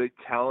real big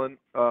talent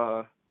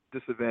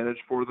disadvantage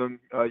for them.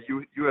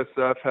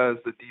 USF has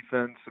the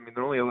defense. I mean,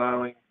 they're only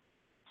allowing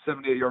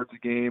 78 yards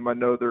a game. I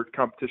know their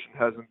competition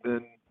hasn't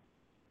been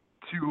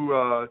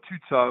too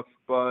tough,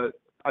 but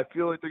I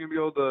feel like they're going to be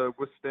able to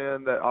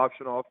withstand that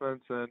option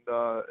offense, and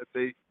if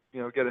they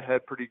get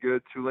ahead pretty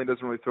good. Tulane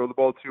doesn't really throw the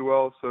ball too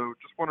well, so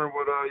just wondering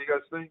what you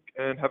guys think,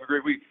 and have a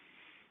great week.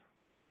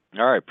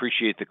 All right,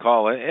 appreciate the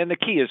call. And the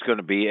key is going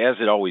to be, as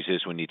it always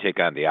is when you take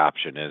on the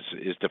option,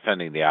 is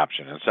defending the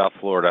option. And South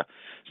Florida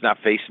has not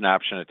faced an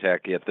option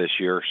attack yet this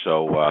year,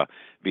 so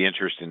be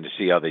interesting to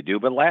see how they do.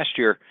 But last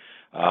year,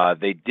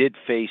 they did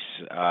face,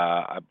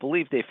 I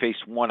believe they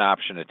faced one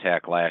option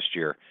attack last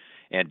year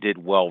and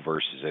did well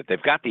versus it.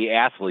 They've got the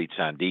athletes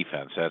on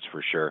defense, that's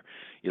for sure.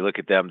 You look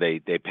at them, they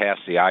pass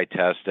the eye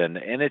test, and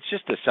it's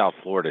just a South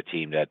Florida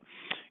team that,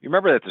 you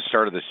remember at the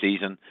start of the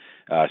season,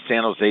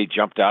 San Jose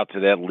jumped out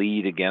to that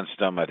lead against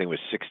them. I think it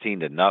was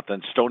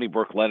 16-0. Stony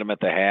Brook led them at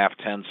the half,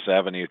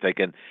 10-7. You're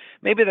thinking,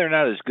 maybe they're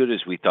not as good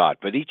as we thought.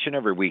 But each and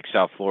every week,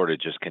 South Florida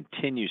just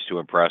continues to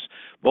impress,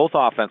 both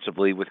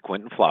offensively with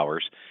Quentin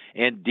Flowers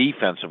and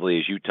defensively,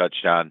 as you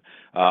touched on,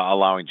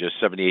 allowing just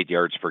 78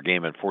 yards per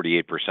game and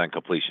 48%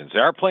 completions. They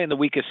are playing the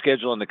weakest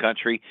schedule in the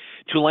country.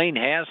 Tulane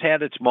has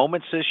had its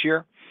moments this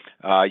year.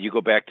 You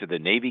go back to the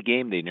Navy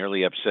game. They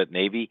nearly upset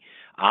Navy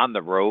on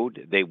the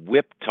road. They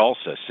whipped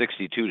Tulsa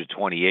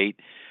 62-28.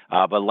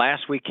 But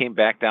last week came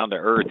back down to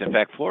earth. In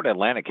fact, Florida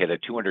Atlantic had a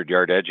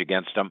 200-yard edge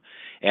against them.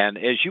 And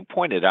as you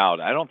pointed out,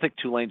 I don't think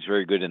Tulane's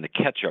very good in the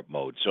catch-up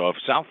mode. So if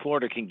South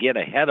Florida can get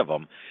ahead of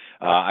them,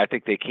 I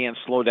think they can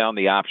slow down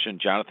the option.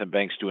 Jonathan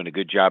Banks doing a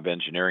good job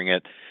engineering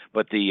it.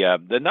 But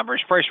the number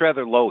is priced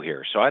rather low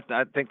here. So I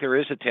think there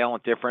is a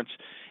talent difference.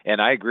 And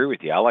I agree with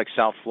you. I like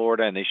South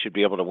Florida, and they should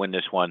be able to win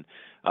this one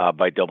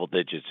by double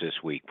digits this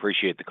week.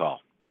 Appreciate the call.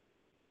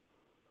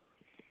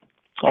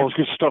 Always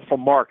good stuff from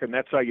Mark, and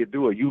that's how you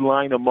do it. You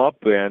line them up,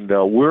 and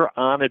we're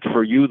on it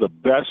for you, the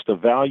best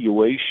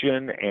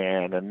evaluation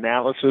and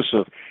analysis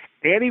of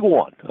any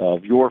one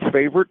of your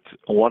favorite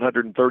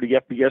 130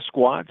 FBS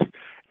squads,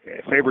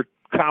 favorite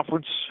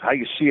conference, how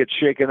you see it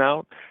shaking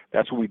out.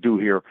 That's what we do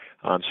here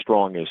on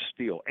Strong as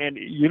Steel. And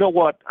you know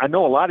what? I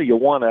know a lot of you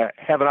want to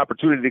have an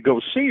opportunity to go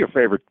see your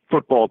favorite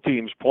football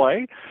teams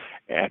play.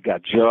 I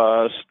got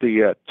just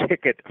the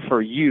ticket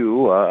for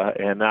you,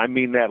 and I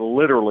mean that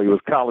literally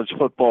with college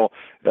football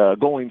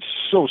going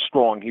so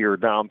strong here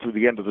down through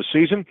the end of the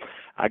season.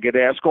 I get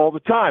asked all the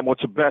time,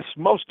 what's the best,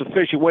 most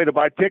efficient way to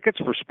buy tickets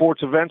for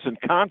sports events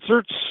and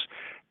concerts,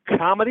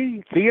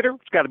 comedy, theater?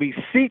 It's got to be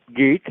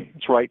SeatGeek.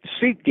 That's right,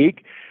 SeatGeek.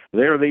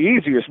 They're the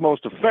easiest,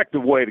 most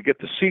effective way to get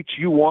the seats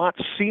you want.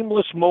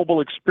 Seamless mobile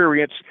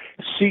experience.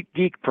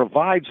 SeatGeek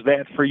provides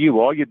that for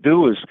you. All you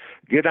do is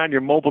get on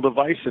your mobile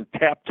device and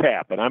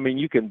tap. And I mean,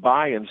 you can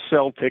buy and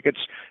sell tickets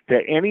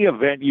to any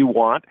event you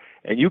want,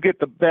 and you get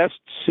the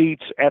best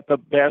seats at the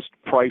best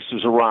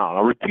prices around.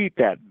 I'll repeat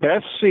that.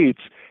 Best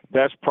seats,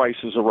 best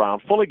prices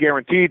around. Fully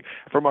guaranteed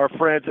from our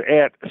friends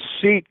at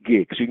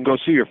SeatGeek. So you can go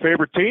see your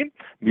favorite team,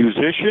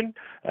 musician,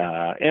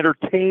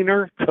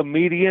 entertainer,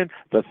 comedian,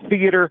 the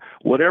theater,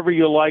 whatever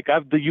you like.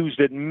 I've used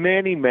it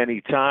many,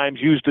 many times.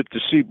 Used it to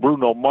see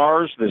Bruno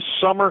Mars this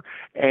summer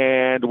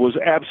and was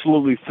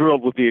absolutely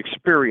thrilled with the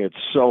experience.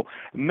 So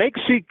make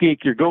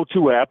SeatGeek your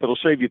go-to app. It'll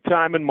save you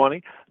time and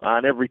money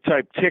on every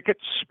type ticket,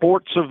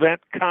 sports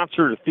event,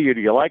 concert, or theater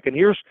you like. And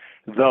here's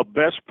the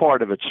best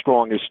part of it,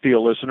 Strong as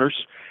Steel listeners.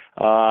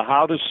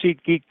 How does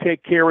SeatGeek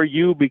take care of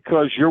you?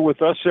 Because you're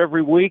with us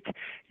every week.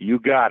 You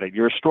got it.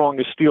 You're a Strong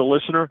as Steel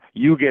listener.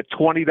 You get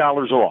 $20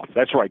 off.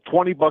 That's right,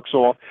 $20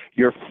 off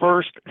your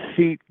first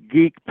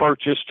SeatGeek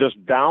purchase.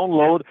 Just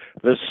download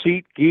the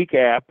SeatGeek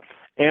app.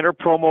 Enter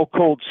promo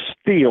code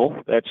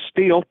STEEL. That's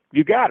STEEL.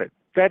 You got it.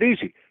 That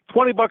easy.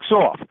 $20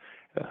 off.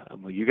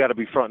 You got to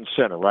be front and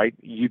center, right?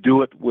 You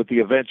do it with the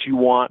events you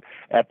want,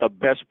 at the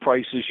best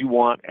prices you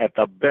want, at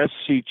the best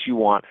seats you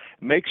want.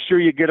 Make sure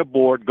you get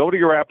aboard. Go to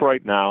your app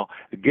right now.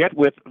 Get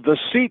with the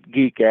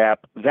SeatGeek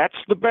app. That's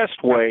the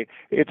best way.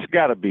 It's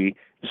got to be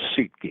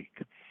SeatGeek.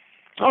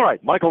 All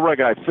right, Michael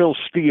Reghi, Phil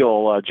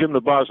Steele, Jim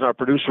the Bosn, our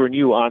producer, and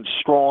you on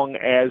Strong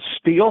as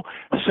Steel.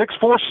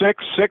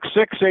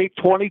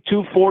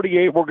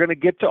 646-668-2248. We're going to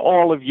get to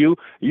all of you.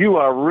 You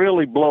are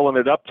really blowing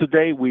it up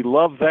today. We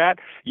love that.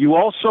 You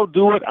also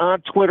do it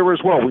on Twitter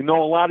as well. We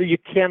know a lot of you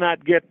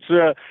cannot get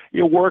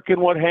your work and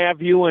what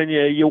have you, and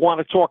you want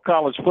to talk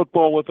college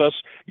football with us.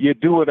 You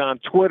do it on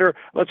Twitter.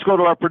 Let's go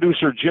to our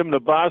producer, Jim the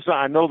Bosn.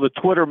 I know the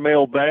Twitter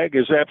mailbag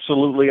is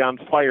absolutely on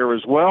fire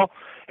as well.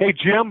 Hey,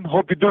 Jim,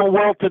 hope you're doing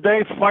well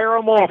today. Fire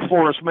them off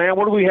for us, man.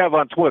 What do we have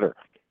on Twitter?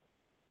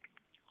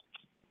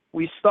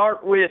 We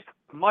start with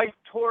Mike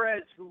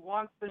Torres, who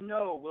wants to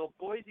know, will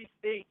Boise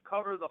State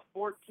cover the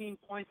 14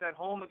 points at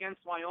home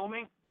against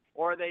Wyoming,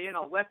 or are they in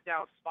a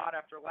letdown spot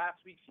after last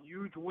week's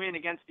huge win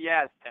against the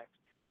Aztecs?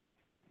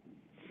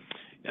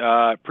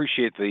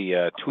 Appreciate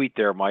the tweet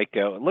there, Mike.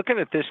 Looking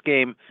at this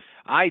game,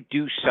 I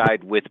do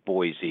side with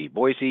Boise.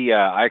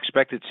 I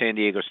expected San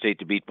Diego State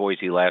to beat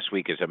Boise last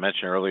week. As I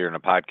mentioned earlier in the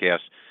podcast,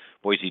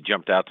 Boise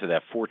jumped out to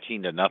that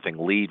 14-0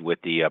 lead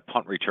with the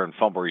punt return,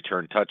 fumble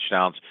return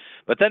touchdowns,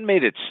 but then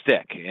made it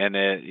stick. And,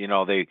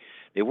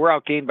 they were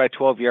outgained by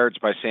 12 yards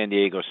by San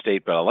Diego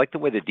State, but I like the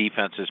way the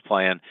defense is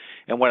playing.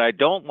 And what I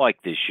don't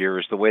like this year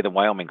is the way the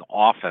Wyoming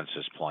offense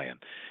is playing.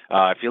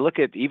 If you look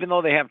at, even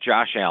though they have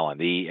Josh Allen,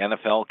 the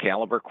NFL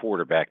caliber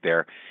quarterback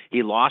there,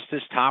 he lost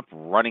his top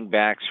running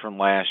backs from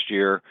last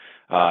year,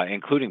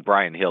 including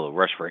Brian Hill, who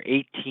rushed for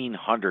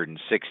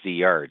 1,860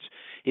 yards.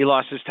 He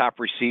lost his top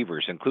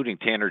receivers, including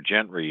Tanner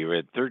Gentry, who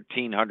had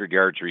 1,300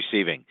 yards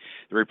receiving.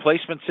 The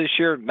replacements this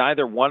year,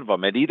 neither one of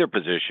them at either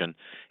position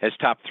has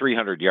topped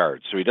 300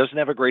 yards, so he doesn't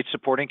have a great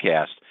supporting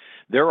cast.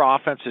 Their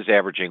offense is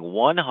averaging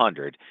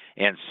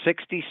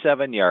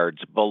 167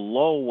 yards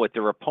below what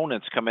their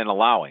opponents come in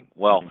allowing.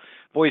 Well,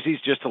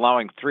 Boise's just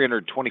allowing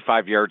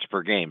 325 yards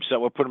per game, so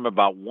that would put them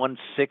about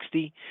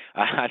 160.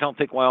 I don't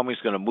think Wyoming's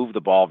going to move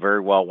the ball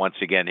very well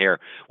once again here.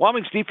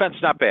 Wyoming's defense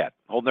not bad,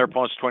 holding their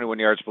opponents 21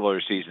 yards below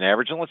their season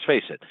average, and let's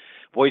face it,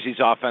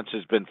 Boise's offense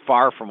has been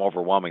far from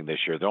overwhelming this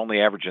year. They're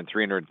only averaging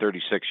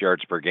 336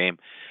 yards per game.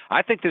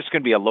 I think this is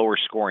going to be a lower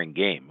scoring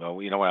game.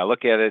 When I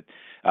look at it,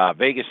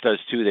 Vegas does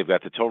too. They've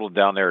got the total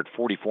down there at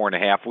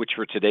 44.5, which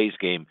for today's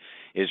game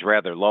is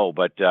rather low.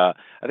 But I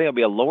think it'll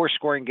be a lower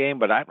scoring game,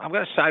 but I'm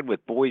going to side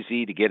with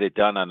Boise to get it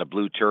done on the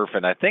blue turf.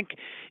 And I think,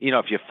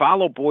 if you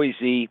follow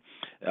Boise,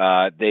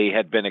 they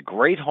had been a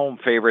great home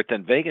favorite.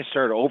 Then Vegas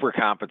started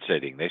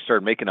overcompensating. They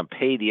started making them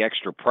pay the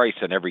extra price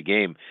on every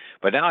game.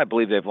 But now I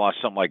believe they've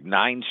lost something like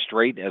 9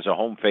 straight as a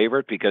home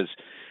favorite because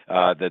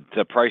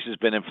the price has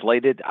been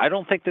inflated. I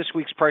don't think this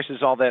week's price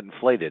is all that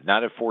inflated.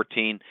 Not at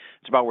 14.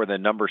 It's about where the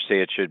numbers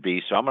say it should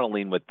be. So I'm going to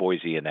lean with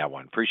Boise in that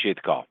one. Appreciate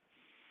the call.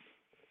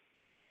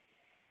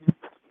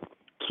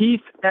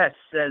 Keith S.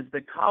 says,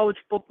 the college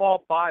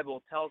football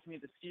Bible tells me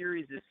the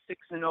series is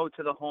 6-0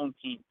 to the home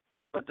team.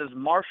 But does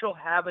Marshall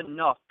have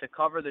enough to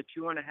cover the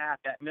 2.5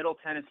 at Middle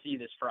Tennessee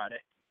this Friday?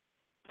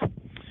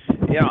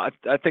 Yeah,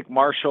 I think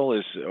Marshall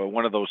is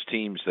one of those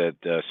teams that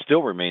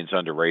still remains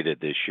underrated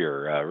this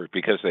year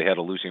because they had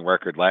a losing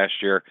record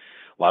last year.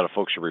 A lot of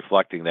folks are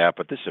reflecting that,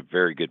 but this is a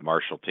very good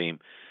Marshall team.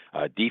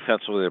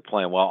 Defensively, they're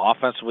playing well.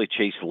 Offensively,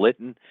 Chase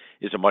Litton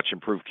is a much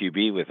improved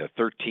QB with a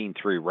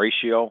 13-3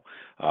 ratio.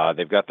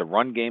 They've got the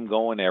run game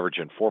going,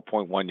 averaging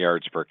 4.1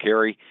 yards per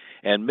carry.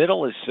 And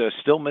Middle is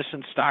still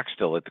missing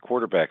Stockstill at the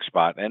quarterback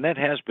spot, and that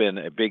has been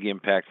a big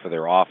impact for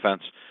their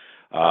offense.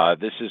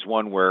 This is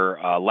one where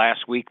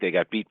last week they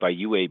got beat by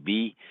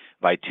UAB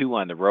by 2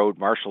 on the road.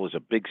 Marshall is a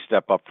big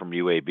step up from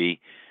UAB.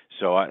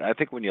 So I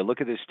think when you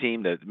look at this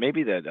team, that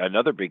maybe that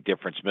another big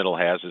difference Middle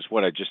has is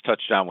what I just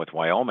touched on with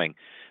Wyoming.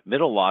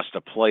 Middle lost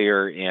a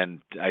player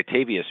in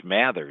Itavius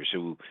Mathers,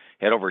 who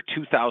had over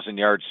 2,000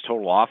 yards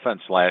total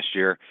offense last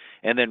year,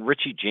 and then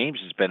Richie James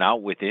has been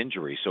out with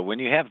injury. So when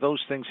you have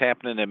those things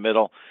happening in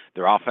Middle,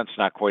 their offense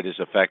not quite as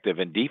effective.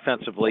 And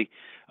defensively,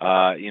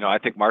 I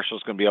think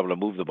Marshall's going to be able to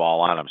move the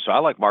ball on them. So I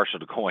like Marshall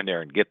to go in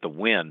there and get the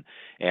win.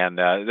 And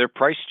they're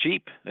priced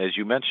cheap. As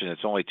you mentioned,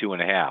 it's only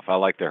 2.5. I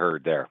like the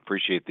herd there.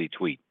 Appreciate the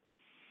tweet.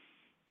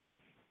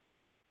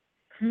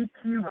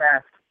 TQ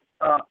asks,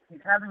 he's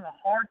having a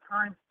hard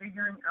time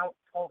figuring out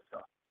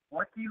Tulsa.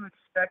 What do you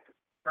expect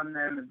from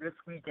them this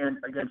weekend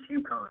against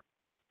UConn?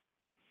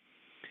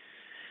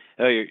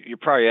 You're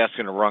probably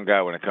asking the wrong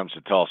guy when it comes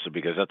to Tulsa,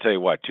 because I'll tell you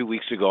what, 2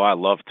 weeks ago I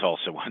loved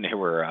Tulsa when they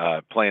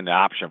were playing the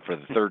option for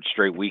the third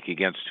straight week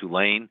against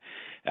Tulane.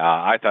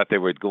 I thought they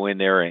would go in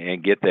there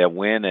and get that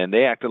win, and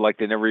they acted like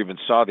they never even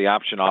saw the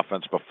option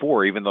offense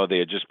before, even though they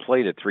had just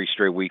played it 3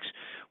 straight weeks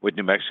with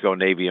New Mexico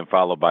Navy and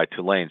followed by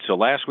Tulane. So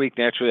last week,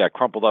 naturally, I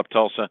crumpled up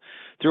Tulsa,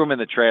 threw them in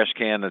the trash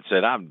can, and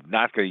said, I'm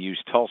not going to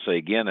use Tulsa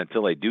again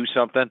until they do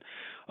something.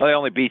 Well, they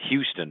only beat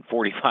Houston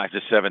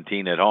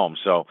 45-17 at home.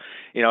 So,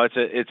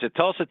 it's a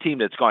Tulsa team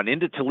that's gone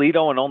into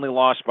Toledo and only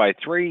lost by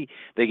 3.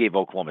 They gave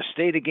Oklahoma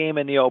State a game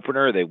in the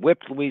opener. They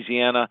whipped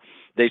Louisiana.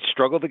 They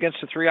struggled against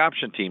the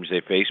 3-option teams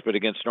they faced, but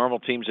against normal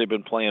teams they've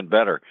been playing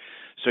better.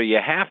 So you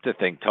have to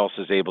think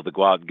Tulsa's able to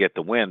go out and get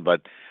the win.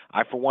 But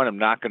I, for one, am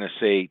not going to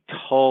say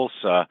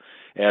Tulsa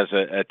as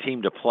a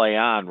team to play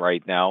on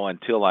right now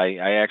until I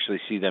actually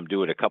see them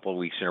do it a couple of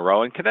weeks in a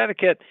row. And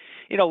Connecticut,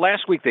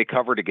 last week they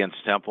covered against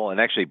Temple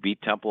and actually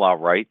beat Temple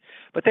outright,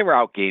 but they were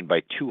outgained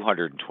by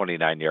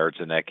 229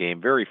 yards in that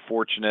game. Very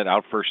fortunate,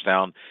 out first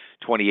down,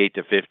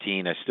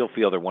 28-15. I still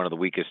feel they're one of the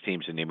weakest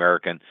teams in the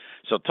American.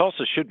 So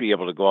Tulsa should be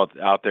able to go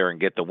out there and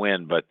get the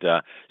win, but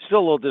still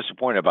a little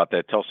disappointed about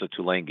that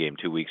Tulsa-Tulane game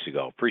 2 weeks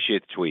ago.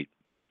 Appreciate the tweet.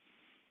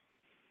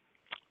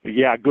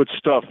 Yeah, good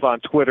stuff on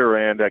Twitter,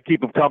 and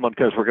keep them coming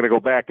because we're going to go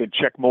back and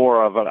check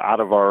more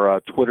out of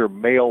our Twitter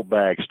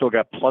mailbag. Still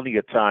got plenty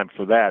of time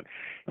for that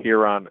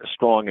here on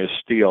Strong as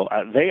Steel.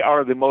 They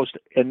are the most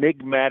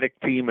enigmatic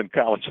team in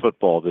college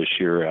football this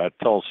year,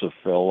 Tulsa,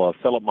 Phil.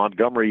 Philip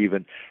Montgomery,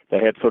 even the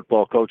head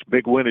football coach.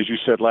 Big win, as you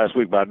said last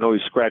week, but I know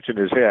he's scratching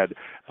his head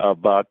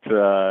about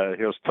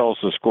his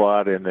Tulsa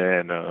squad, and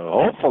then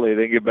hopefully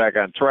they get back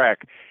on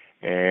track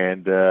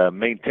and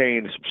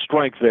maintain some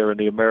strength there in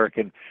the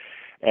American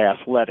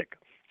Athletic.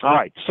 All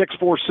right,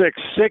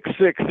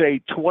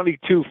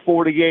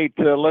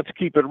 646-668-2248. Let's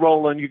keep it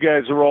rolling. You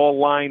guys are all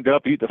lined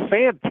up. You did a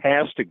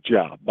fantastic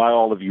job by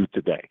all of you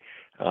today.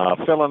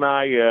 Phil and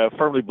I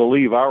firmly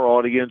believe our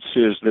audience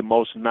is the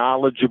most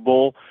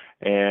knowledgeable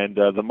and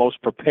the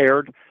most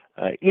prepared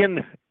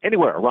in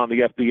anywhere around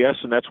the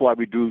FBS, and that's why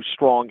we do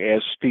Strong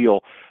as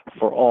Steel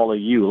for all of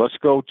you. Let's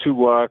go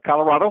to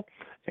Colorado.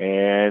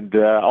 And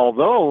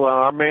although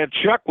our man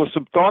Chuck with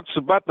some thoughts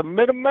about the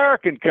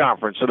Mid-American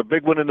Conference and a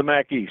big one in the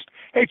MAC East.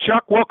 Hey,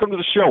 Chuck, welcome to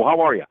the show. How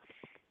are you?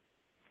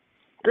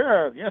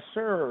 Good. Yes,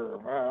 sir.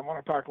 I want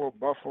to talk a little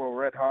Buffalo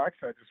Red Hawks.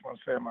 I just want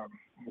to say I'm a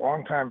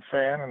longtime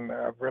fan, and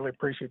I really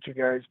appreciate you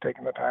guys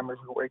taking the time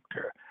every week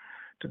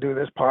to do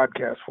this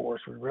podcast for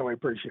us. We really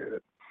appreciate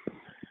it.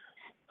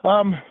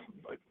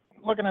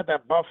 Looking at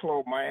that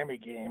Buffalo-Miami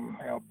game,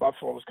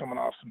 Buffalo's coming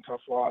off some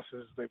tough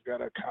losses. They've got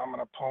a common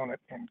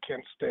opponent in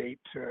Kent State,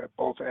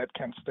 both at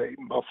Kent State,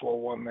 and Buffalo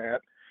won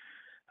that.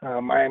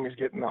 Miami's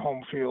getting the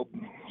home field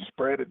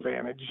spread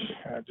advantage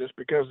just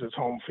because it's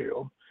home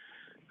field.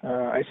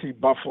 I see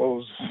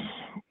Buffalo's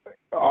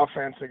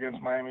offense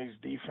against Miami's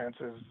defense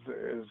is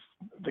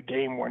the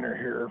game winner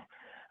here.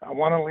 I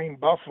want to lean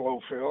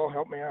Buffalo, Phil.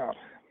 Help me out.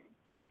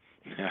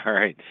 All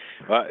right.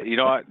 Well, you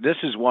know what? This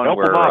is one Help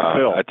where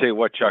out, I tell you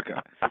what, Chuck.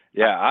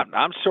 Yeah,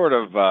 I'm sort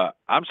of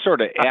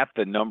at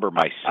the number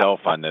myself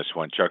on this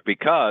one, Chuck,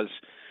 because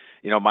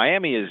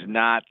Miami is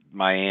not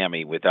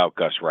Miami without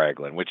Gus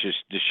Ragland, which is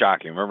just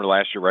shocking. Remember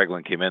last year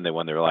Ragland came in, they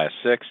won their last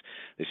 6.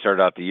 They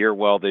started out the year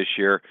well this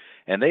year,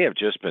 and they have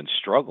just been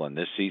struggling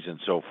this season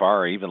so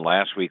far. Even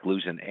last week,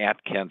 losing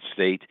at Kent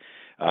State.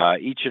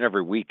 Each and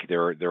every week,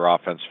 their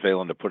offense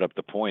failing to put up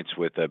the points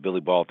with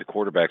Billy Ball at the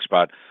quarterback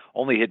spot,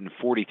 only hitting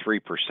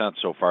 43%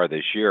 so far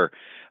this year.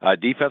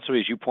 Defensively,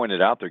 as you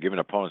pointed out, they're giving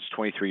opponents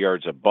 23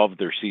 yards above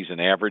their season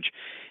average.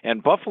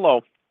 And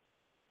Buffalo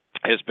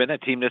has been a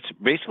team that's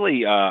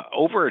basically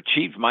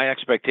overachieved my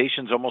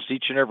expectations almost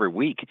each and every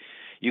week.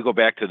 You go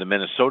back to the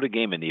Minnesota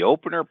game in the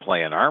opener,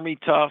 playing Army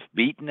tough,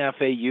 beating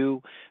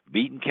FAU,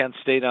 beating Kent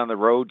State on the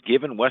road,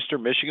 giving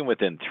Western Michigan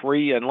within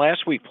 3, and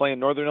last week playing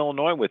Northern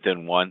Illinois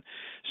within 1.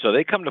 So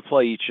they come to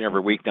play each and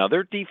every week. Now,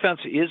 their defense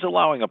is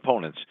allowing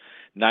opponents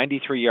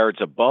 93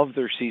 yards above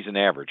their season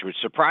average, which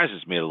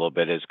surprises me a little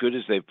bit, as good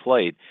as they've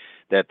played,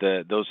 that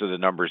those are the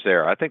numbers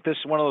there. I think this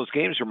is one of those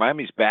games where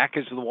Miami's back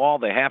is to the wall.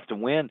 They have to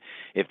win.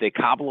 If they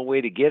cobble a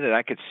way to get it,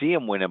 I could see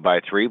them winning by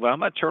 3, but I'm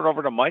going to turn it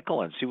over to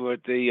Michael and see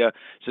what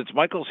since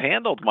Michael's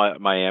handled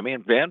Miami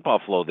and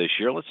Buffalo this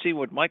year, let's see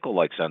what Michael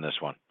likes on this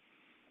one.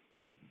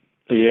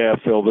 Yeah,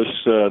 Phil,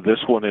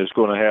 this one is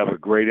going to have a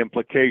great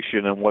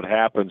implication on what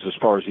happens as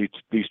far as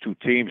these two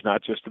teams,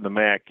 not just in the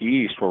MAC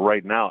East, where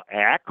right now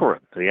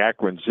the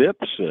Akron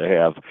Zips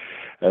have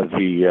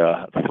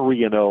the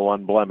 3-0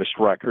 unblemished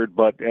record.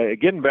 But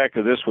getting back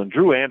to this one,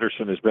 Drew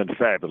Anderson has been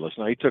fabulous.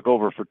 Now, he took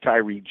over for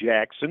Tyree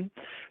Jackson,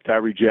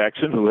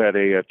 who had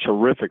a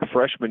terrific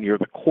freshman year,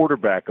 the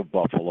quarterback of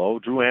Buffalo.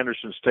 Drew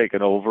Anderson's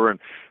taken over, and,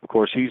 of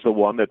course, he's the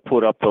one that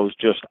put up those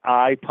just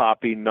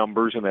eye-popping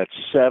numbers in that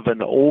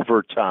 7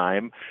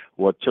 overtime,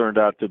 what turned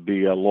out to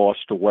be a loss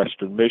to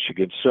Western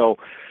Michigan. So,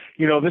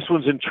 this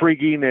one's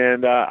intriguing,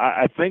 and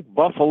I think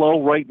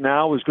Buffalo right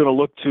now is going to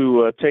look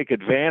to take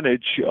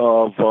advantage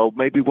of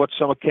maybe what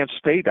some of Kent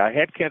State. I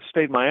had Kent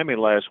State Miami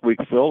last week,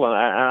 Phil, and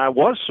I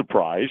was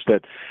surprised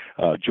that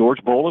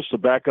George Bolas, the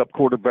backup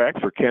quarterback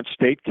for Kent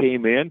State,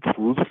 came in,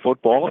 threw the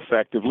football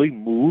effectively,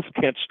 moved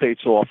Kent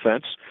State's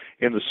offense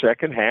in the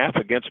second half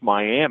against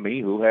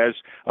Miami, who has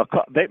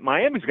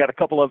Miami's got a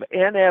couple of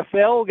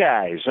NFL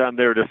guys on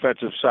their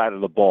defensive side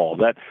of the ball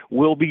that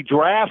will be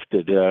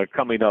drafted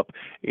coming up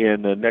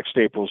in next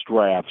April's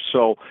draft.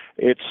 So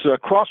it's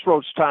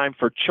crossroads time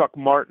for Chuck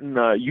Martin.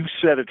 You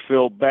said it,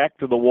 Phil, back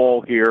to the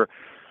wall here.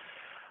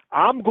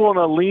 I'm going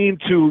to lean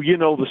to,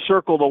 the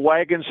circle the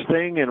wagons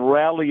thing and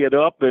rally it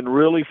up and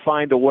really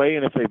find a way.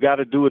 And if they've got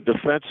to do it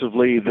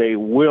defensively, they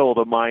will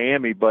to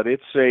Miami. But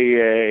it's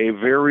a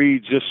very,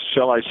 just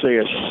shall I say,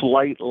 a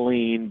slight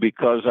lean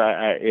because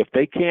if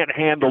they can't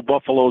handle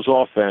Buffalo's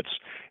offense,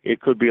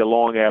 it could be a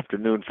long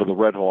afternoon for the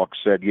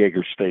Redhawks at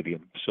Yager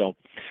Stadium. So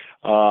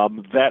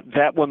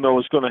that one, though,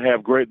 is going to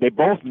have great. They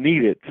both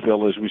need it,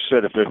 Phil, as we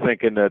said, if they're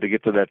thinking to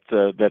get to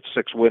that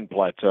 6-win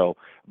plateau.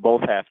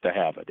 Both have to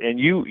have it. And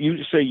you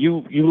say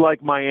you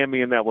like Miami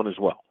in that one as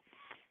well.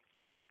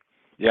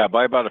 Yeah,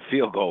 by about a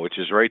field goal, which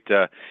is right.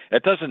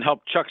 That doesn't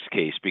help Chuck's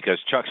case because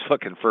Chuck's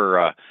looking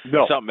for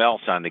something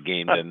else on the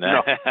game than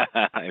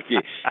if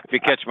you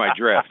catch my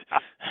drift.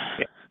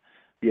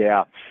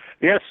 Yeah.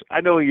 Yes, I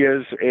know he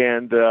is,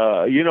 and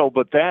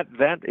but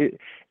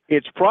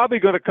it's probably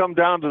going to come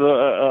down to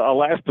a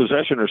last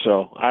possession or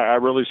so. I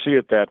really see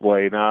it that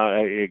way. Now,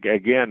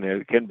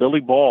 again, can Billy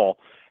Ball,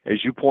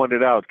 as you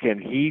pointed out, can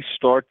he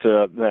start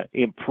to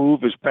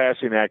improve his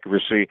passing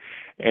accuracy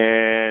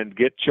and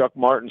get Chuck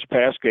Martin's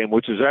pass game,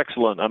 which is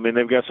excellent? I mean,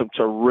 they've got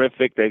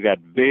they've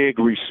got big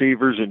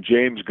receivers in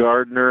James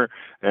Gardner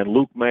and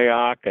Luke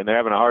Mayock, and they're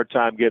having a hard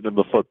time getting them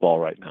the football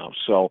right now.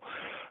 So,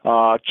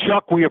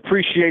 Chuck, we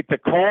appreciate the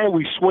call.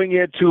 We swing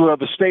into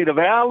the state of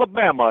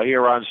Alabama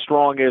here on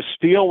Strong as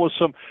Steel with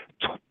some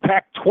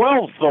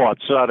Pac-12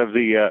 thoughts out of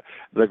the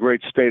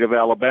great state of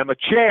Alabama.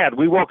 Chad,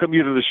 we welcome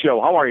you to the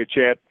show. How are you,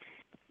 Chad?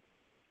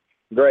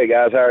 Great,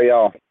 guys. How are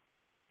y'all?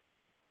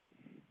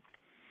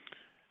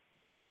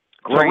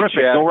 Great, Terrific.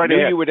 Chad. Go right Knew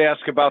ahead. you would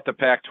ask about the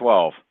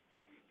Pac-12.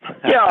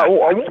 Yeah, I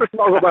want to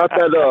talk about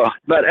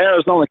that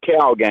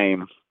Arizona-Cal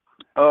game.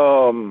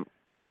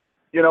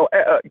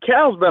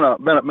 Cal's been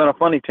a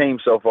funny team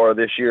so far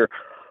this year.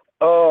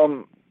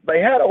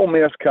 They had Ole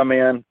Miss come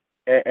in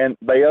and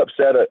they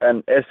upset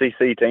an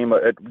SEC team,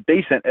 a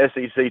decent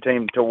SEC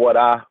team to what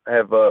I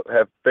have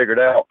figured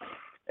out.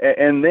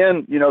 And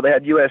then, they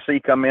had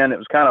USC come in. It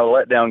was kind of a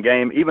letdown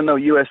game. Even though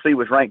USC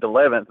was ranked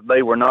 11th,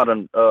 they were not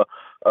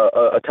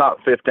a top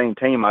 15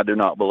 team, I do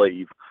not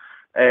believe.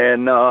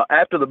 And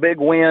after the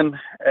big win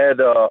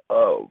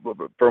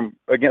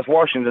against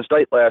Washington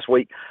State last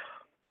week,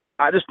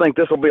 I just think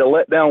this will be a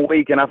letdown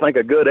week, and I think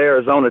a good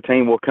Arizona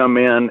team will come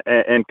in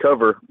and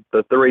cover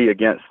the 3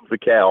 against the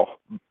Cal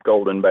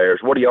Golden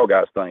Bears. What do y'all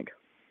guys think?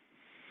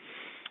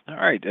 All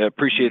right.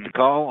 Appreciate the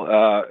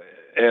call.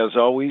 As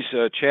always,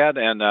 Chad,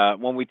 and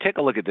when we take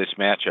a look at this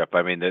matchup,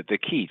 I mean, the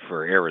key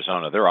for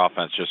Arizona, their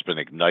offense just been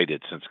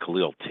ignited since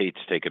Khalil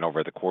Tate's taken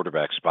over the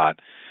quarterback spot.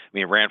 I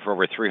mean, ran for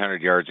over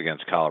 300 yards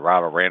against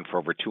Colorado, ran for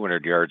over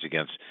 200 yards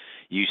against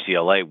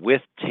UCLA.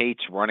 With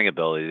Tate's running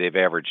ability, they've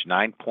averaged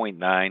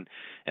 9.9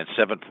 and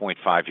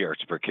 7.5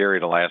 yards per carry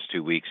the last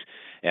 2 weeks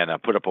and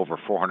put up over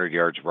 400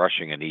 yards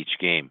rushing in each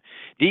game.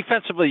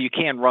 Defensively, you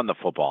can run the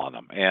football on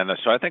them. And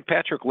so I think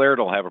Patrick Laird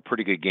will have a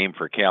pretty good game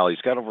for Cal.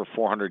 He's got over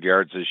 400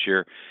 yards this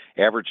year,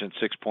 averaging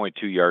 6.2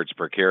 yards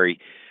per carry.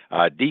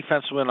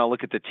 Defensively, when I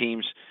look at the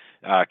teams,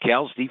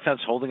 Cal's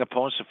defense holding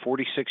opponents to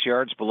 46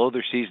 yards below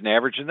their season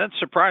average. And then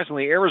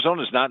surprisingly,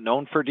 Arizona's not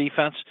known for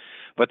defense,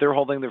 but they're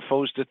holding their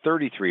foes to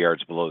 33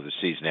 yards below the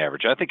season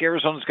average. I think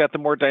Arizona's got the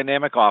more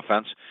dynamic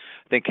offense.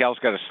 I think Cal's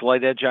got a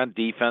slight edge on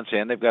defense,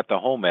 and they've got the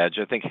home edge.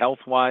 I think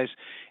health-wise,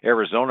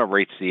 Arizona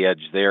rates the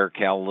edge there.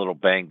 Cal a little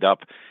banged up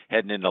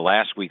heading into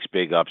last week's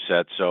big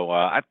upset. So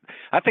I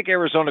think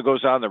Arizona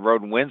goes on the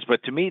road and wins.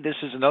 But to me, this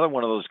is another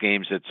one of those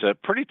games that's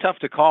pretty tough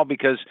to call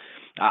because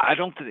I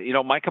don't,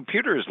 my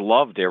computer has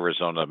loved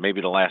Arizona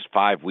maybe the last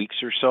 5 weeks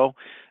or so.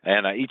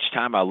 And each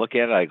time I look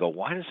at it, I go,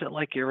 why does it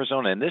like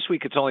Arizona? And this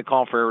week it's only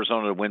calling for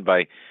Arizona to win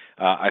by,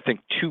 I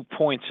think, 2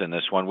 points in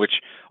this one,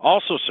 which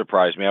also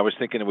surprised me. I was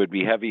thinking it would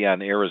be heavy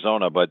on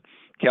Arizona, but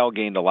Cal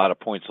gained a lot of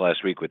points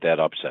last week with that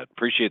upset.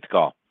 Appreciate the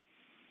call.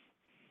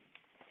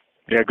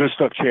 Yeah, good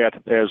stuff,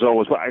 Chad, as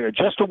always.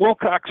 Justin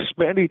Wilcox,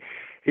 man,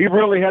 he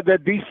really had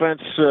that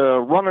defense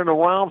running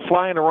around,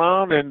 flying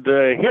around, and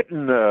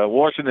hitting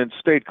Washington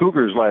State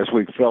Cougars last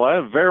week, Phil.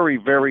 Very,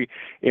 very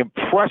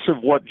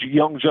impressive what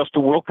young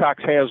Justin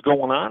Wilcox has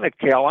going on at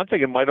Cal. I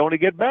think it might only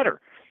get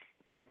better.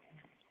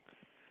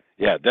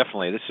 Yeah,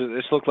 definitely.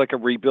 This looked like a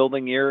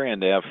rebuilding year,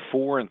 and they have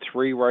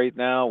 4-3 right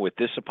now with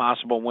this a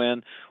possible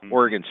win.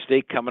 Oregon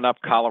State coming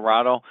up,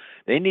 Colorado.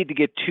 They need to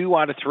get 2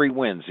 out of 3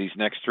 wins these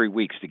next 3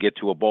 weeks to get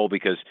to a bowl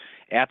because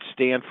at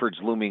Stanford's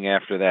looming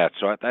after that.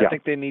 So I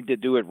think they need to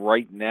do it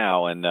right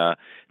now, and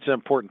it's an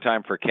important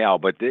time for Cal.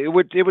 But it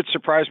would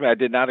surprise me. I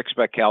did not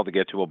expect Cal to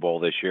get to a bowl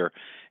this year,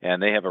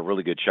 and they have a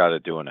really good shot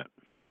at doing it.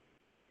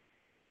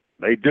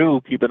 They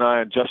do. Keep an eye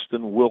on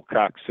Justin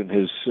Wilcox and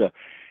his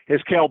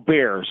Cal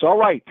Bears. All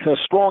right,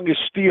 Strong as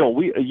Steel.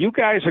 You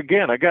guys,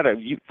 again,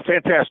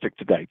 fantastic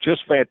today.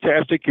 Just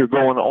fantastic. You're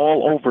going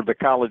all over the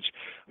college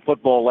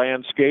football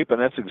landscape,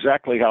 and that's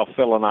exactly how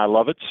Phil and I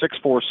love it.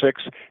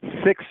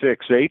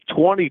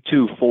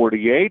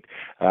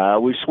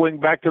 646-668-2248. We swing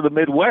back to the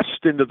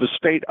Midwest into the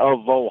state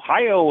of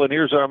Ohio, and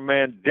here's our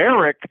man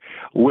Derek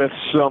with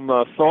some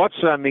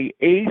thoughts on the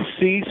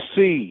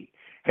ACC.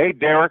 Hey,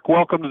 Derek,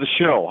 welcome to the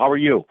show. How are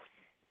you?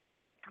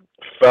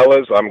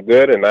 Fellas, I'm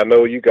good, and I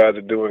know you guys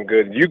are doing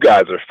good. You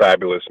guys are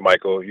fabulous,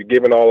 Michael. You're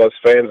giving all us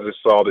fans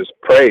all this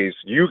praise.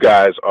 You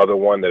guys are the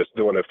one that's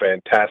doing a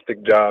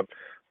fantastic job.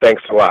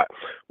 Thanks a lot.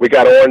 We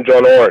got orange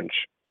on orange.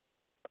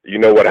 You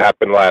know what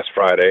happened last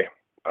Friday.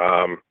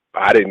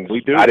 I didn't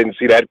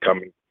see that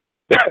coming.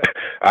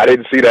 I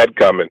didn't see that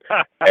coming.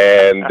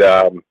 And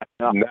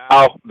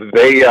now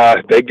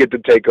they get to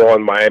take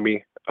on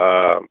Miami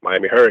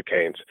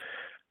Hurricanes.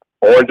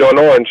 Orange on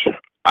orange.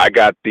 I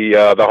got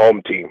the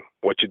home team.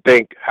 What you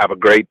think? Have a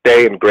great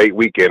day and great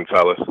weekend,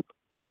 fellas.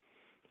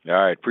 All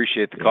right,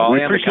 appreciate the call.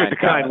 We appreciate the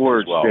kind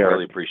words, well. Derek.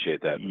 Really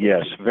appreciate that.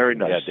 Yes, very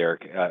nice. Yeah,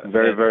 Derek.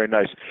 Very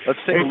nice. Let's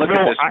take a look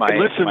at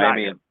this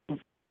Miami.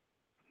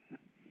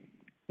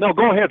 No,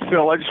 go ahead,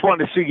 Phil. I just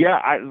wanted to see. Yeah,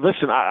 I'm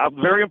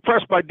very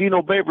impressed by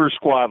Dino Babers'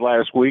 squad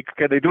last week.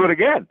 Can they do it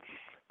again?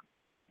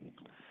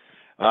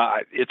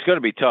 It's going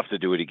to be tough to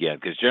do it again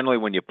because generally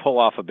when you pull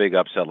off a big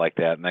upset like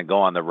that and then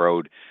go on the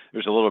road,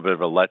 there's a little bit of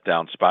a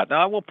letdown spot.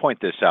 Now, I will point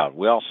this out.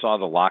 We all saw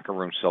the locker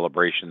room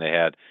celebration they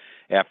had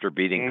after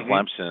beating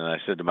Clemson, and I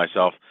said to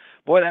myself,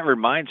 boy, that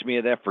reminds me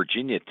of that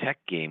Virginia Tech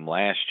game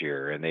last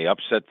year, and they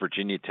upset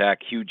Virginia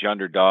Tech, huge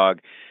underdog,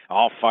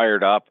 all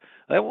fired up.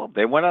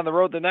 They went on the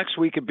road the next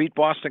week and beat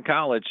Boston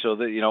College, so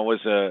that it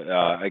was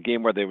a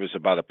game where there was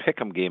about a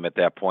pick'em game at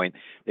that point.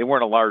 They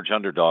weren't a large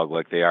underdog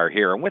like they are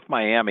here. And with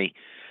Miami,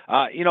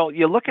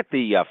 you look at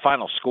the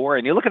final score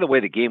and you look at the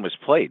way the game was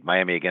played,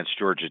 Miami against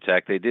Georgia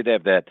Tech. They did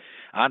have that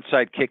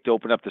onside kick to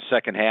open up the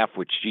second half,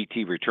 which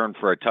GT returned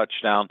for a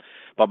touchdown.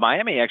 But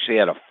Miami actually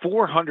had a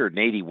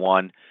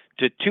 481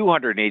 to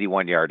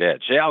 281-yard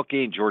edge. They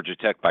outgained Georgia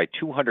Tech by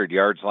 200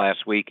 yards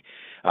last week.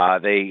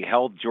 They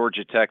held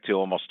Georgia Tech to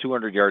almost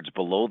 200 yards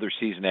below their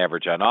season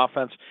average on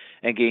offense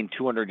and gained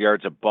 200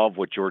 yards above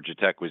what Georgia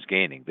Tech was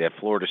gaining. That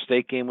Florida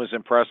State game was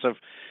impressive.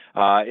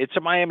 It's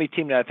a Miami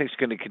team that I think is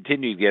going to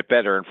continue to get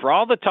better. And for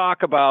all the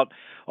talk about,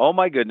 oh,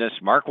 my goodness,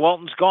 Mark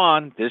Walton's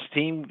gone, this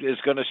team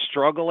is going to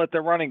struggle at the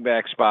running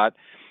back spot,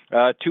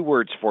 2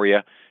 words for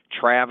you.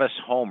 Travis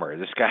Homer.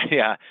 This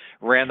guy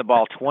ran the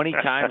ball 20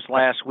 times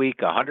last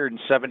week,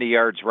 170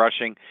 yards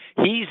rushing.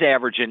 He's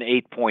averaging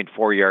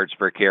 8.4 yards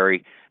per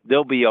carry.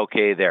 They'll be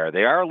okay there.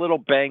 They are a little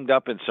banged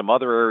up in some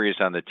other areas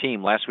on the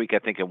team. Last week, I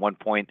think at one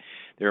point,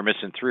 they were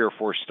missing 3 or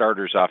 4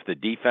 starters off the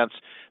defense.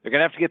 They're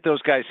going to have to get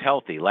those guys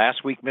healthy.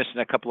 Last week, missing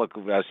a couple of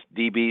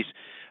DBs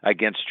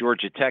against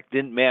Georgia Tech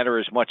didn't matter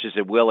as much as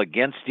it will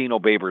against Dino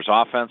Babers'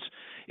 offense.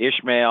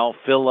 Ishmael,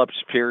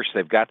 Phillips, Pierce,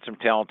 they've got some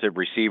talented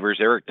receivers.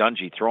 Eric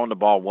Dungy throwing the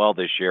ball well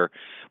this year.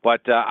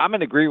 But I'm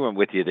in agreement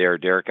with you there,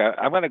 Derek.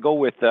 I'm going to go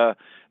with the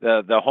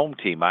home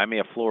team, Miami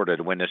of Florida,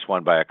 to win this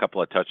one by a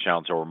couple of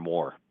touchdowns or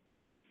more.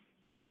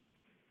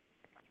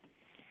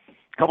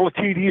 A couple of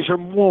TDs or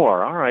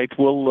more. All right,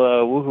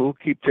 we'll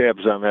keep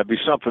tabs on that. It'd be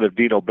something if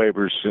Dino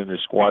Babers and his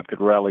squad could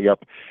rally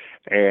up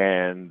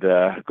and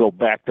go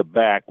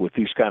back-to-back with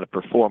these kind of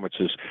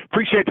performances.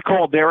 Appreciate the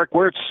call, Derek.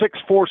 We're at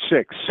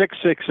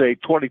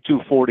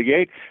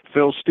 646-668-2248.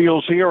 Phil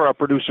Steele's here, our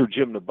producer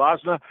Jim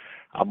Nabosna.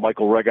 I'm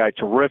Michael Reghi.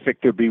 Terrific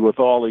to be with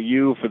all of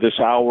you for this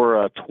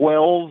hour,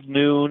 12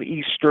 noon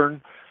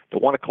Eastern to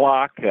 1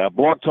 o'clock.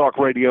 Blog Talk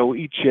Radio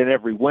each and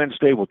every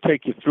Wednesday. We'll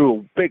take you through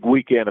a big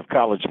weekend of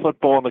college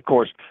football. And, of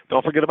course,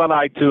 don't forget about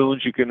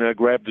iTunes. You can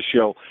grab the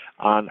show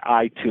on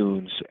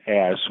iTunes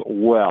as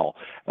well.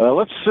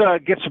 Let's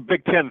get some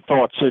Big Ten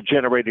thoughts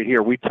generated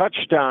here. We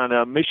touched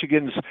on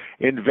Michigan's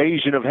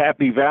invasion of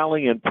Happy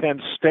Valley and Penn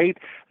State.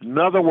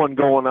 Another one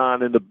going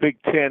on in the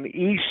Big Ten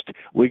East.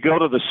 We go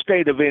to the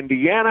state of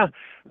Indiana.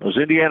 Those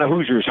Indiana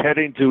Hoosiers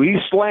heading to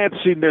East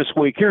Lansing this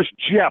week. Here's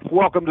Jeff.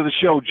 Welcome to the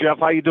show, Jeff.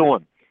 How you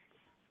doing?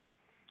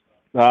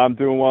 I'm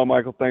doing well,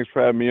 Michael. Thanks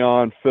for having me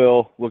on.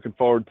 Phil, looking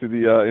forward to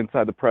the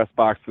Inside the Press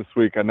box this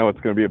week. I know it's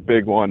going to be a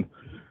big one.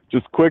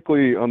 Just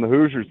quickly on the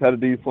Hoosiers,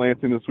 headed to East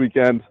Lansing this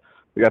weekend.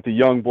 We got the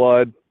young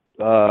blood,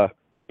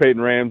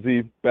 Peyton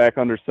Ramsey, back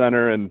under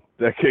center, and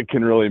that kid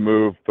can really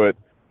move. But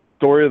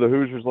story of the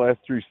Hoosiers' last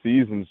 3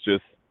 seasons,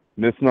 just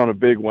missing on a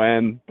big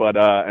win, but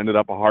ended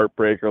up a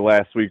heartbreaker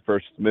last week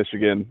versus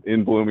Michigan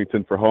in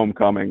Bloomington for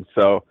homecoming.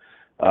 So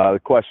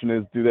the question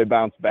is, do they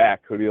bounce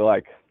back? Who do you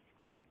like?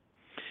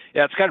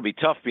 Yeah, it's got to be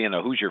tough being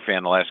a Hoosier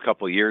fan the last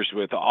couple of years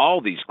with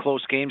all these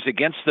close games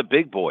against the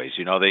big boys.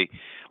 You know,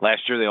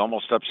 last year they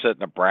almost upset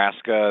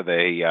Nebraska.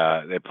 They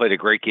played a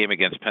great game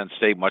against Penn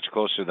State, much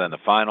closer than the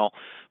final.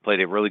 Played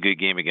a really good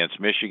game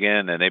against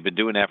Michigan, and they've been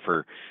doing that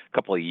for a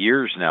couple of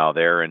years now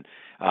there. And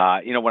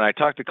when I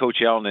talked to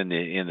Coach Allen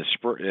in the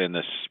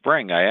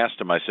spring, I asked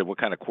him, I said, what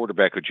kind of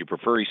quarterback would you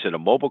prefer? He said, a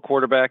mobile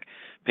quarterback.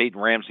 Peyton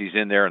Ramsey's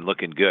in there and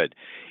looking good.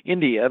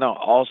 Indiana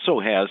also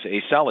has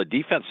a solid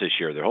defense this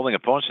year. They're holding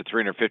opponents to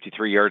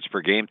 353 yards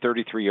per game,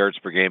 33 yards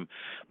per game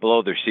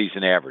below their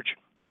season average.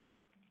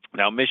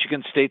 Now,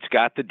 Michigan State's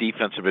got the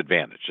defensive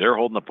advantage. They're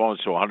holding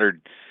opponents to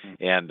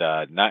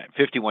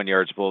 151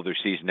 yards below their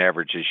season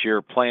average this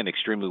year, playing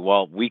extremely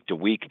well week to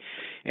week,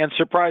 and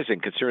surprising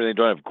considering they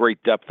don't have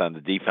great depth on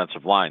the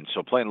defensive line.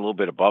 So playing a little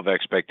bit above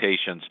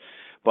expectations.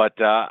 But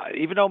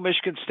even though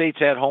Michigan State's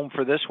at home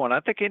for this one, I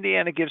think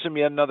Indiana gives them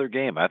yet another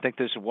game. I think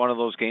this is one of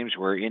those games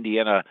where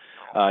Indiana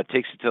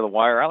takes it to the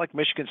wire. I like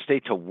Michigan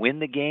State to win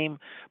the game,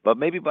 but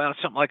maybe by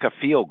something like a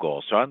field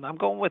goal. So I'm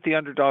going with the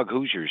underdog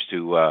Hoosiers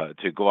to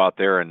go out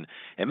there and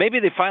maybe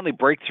they finally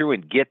break through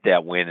and get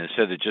that win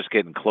instead of just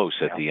getting close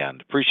at the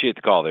end. Appreciate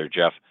the call there,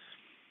 Jeff.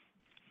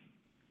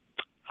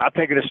 I'll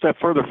take it a step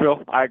further, Phil.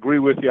 I agree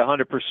with you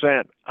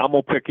 100%. I'm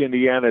going to pick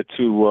Indiana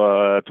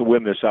to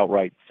win this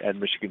outright at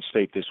Michigan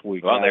State this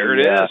week. Well, there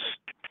it is.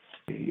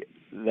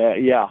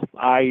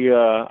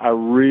 I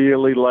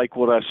really like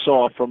what I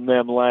saw from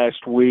them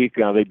last week.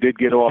 They did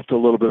get off to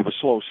a little bit of a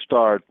slow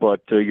start,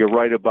 but you're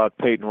right about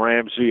Peyton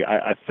Ramsey.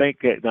 I think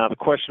now the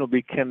question will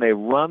be, can they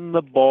run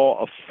the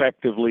ball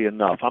effectively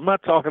enough? I'm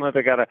not talking that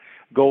they got to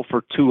go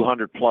for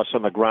 200 plus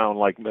on the ground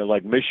like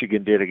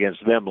Michigan did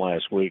against them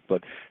last week,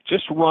 but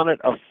just run it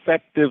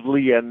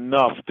effectively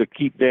enough to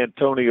keep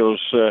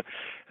D'Antonio's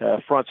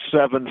front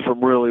seven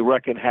from really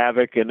wrecking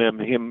havoc and then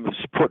him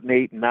putting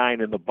 8 and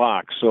 9 in the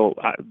box. So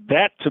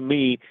that to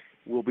me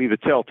will be the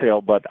telltale,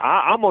 but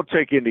I'm going to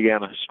take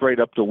Indiana straight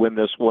up to win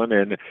this one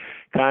and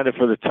kind of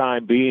for the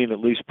time being at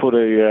least put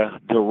a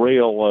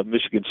derail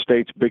Michigan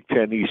State's Big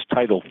Ten East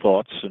title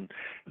thoughts, and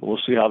we'll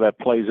see how that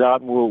plays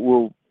out, and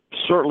we'll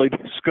certainly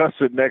discuss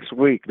it next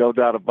week, no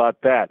doubt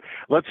about that.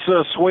 Let's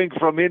swing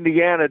from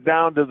Indiana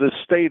down to the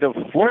state of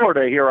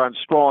Florida here on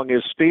Strong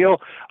as Steel.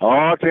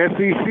 Oh, it's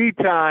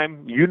SEC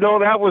time. You know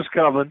that was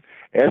coming.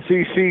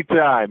 SEC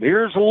time.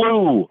 Here's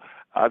Lou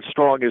on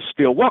Strong as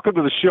Steel. Welcome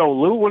to the show,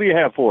 Lou. What do you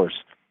have for us?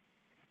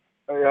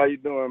 Hey, how you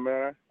doing,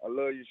 man? I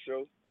love your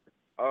show.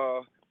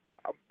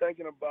 I'm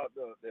thinking about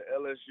the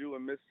LSU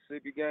and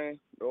Mississippi game,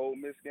 the Ole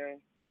Miss game.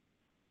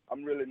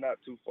 I'm really not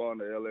too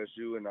fond of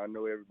LSU, and I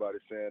know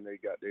everybody's saying they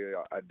got their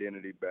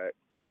identity back.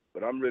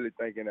 But I'm really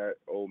thinking that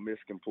Ole Miss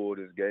can pull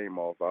this game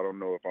off. I don't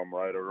know if I'm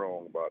right or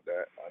wrong about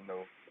that. I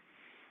know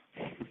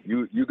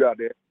you got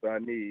the answer I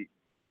need.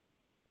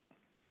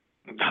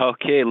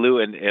 Okay, Lou,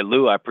 and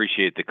Lou, I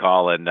appreciate the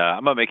call, and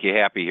I'm gonna make you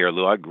happy here,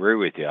 Lou. I agree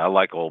with you. I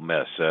like Ole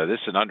Miss.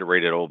 This is an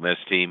underrated Ole Miss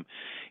team.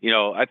 You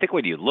know, I think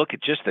when you look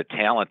at just the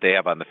talent they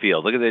have on the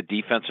field, look at the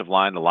defensive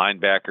line, the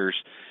linebackers.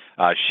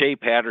 Shea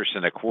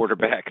Patterson, a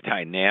quarterback,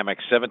 dynamic,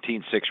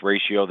 17-6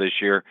 ratio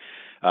this year.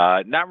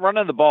 Not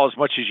running the ball as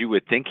much as you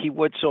would think he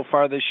would so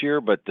far this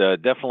year, but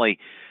definitely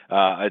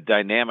a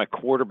dynamic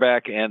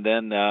quarterback. And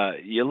then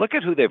you look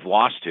at who they've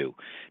lost to.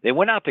 They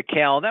went out to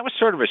Cal, and that was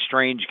sort of a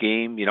strange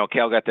game. You know,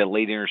 Cal got that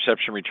late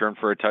interception return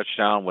for a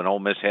touchdown when Ole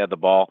Miss had the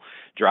ball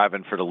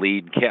driving for the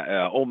lead.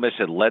 Ole Miss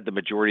had led the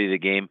majority of the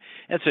game.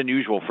 It's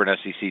unusual for an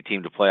SEC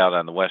team to play out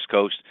on the West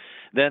Coast.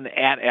 Then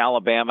at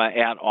Alabama,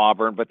 at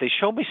Auburn, but they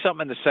showed me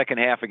something in the second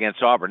half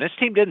against Auburn. This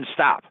team didn't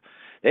stop.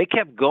 They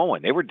kept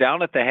going. They were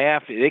down at the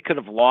half. They could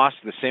have lost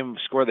the same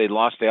score they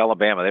lost to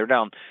Alabama. They were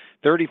down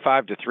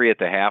 35-3 at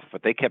the half,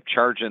 but they kept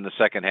charging in the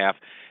second half.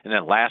 And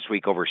then last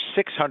week, over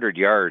 600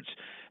 yards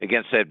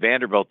against that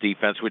Vanderbilt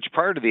defense, which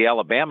prior to the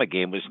Alabama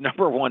game was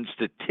number one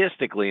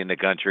statistically in the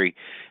country.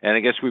 And I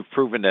guess we've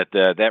proven that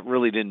that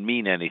really didn't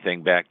mean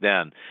anything back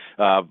then.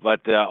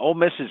 But Ole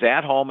Miss is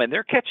at home, and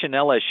they're catching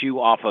LSU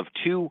off of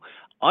two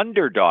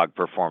underdog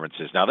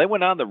performances. Now, they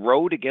went on the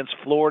road against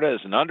Florida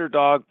as an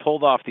underdog,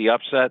 pulled off the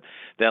upset.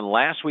 Then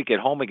last week at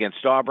home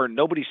against Auburn,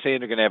 nobody's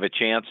saying they're going to have a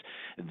chance.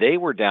 They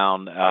were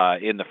down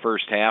in the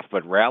first half,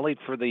 but rallied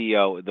for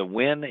the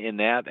win in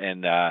that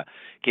and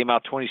came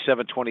out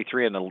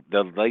 27-23 and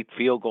the late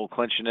field goal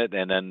clinching it.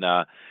 And then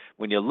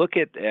when you look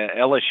at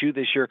LSU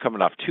this year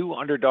coming off two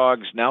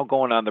underdogs, now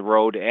going on the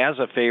road as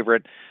a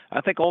favorite,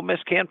 I think Ole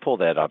Miss can pull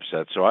that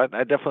upset. So I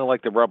definitely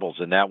like the Rebels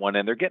in that one,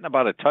 and they're getting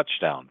about a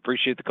touchdown.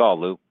 Appreciate the call,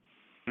 Lou.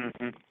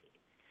 Mm-hmm.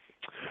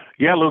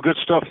 Yeah, Lou, good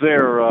stuff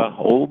there.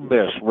 Ole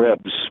Miss,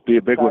 Rebs, be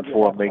a big one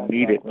for them. They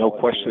need it, no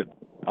question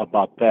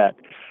about that.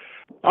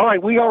 All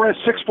right, we are at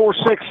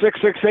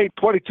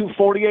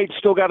 646-668-2248.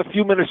 Still got a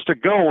few minutes to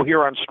go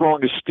here on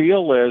Strong as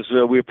Steel as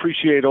we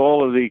appreciate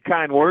all of the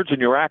kind words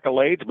and your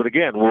accolades. But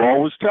again, we'll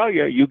always tell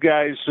you, you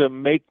guys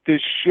make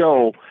this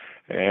show,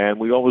 and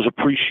we always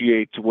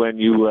appreciate when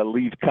you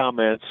leave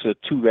comments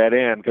to that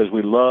end because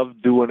we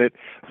love doing it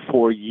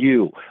for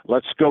you.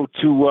 Let's go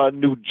to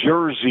New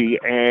Jersey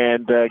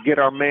and get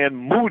our man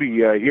Moody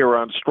here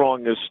on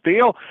Strong as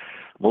Steel.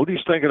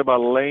 Moody's thinking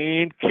about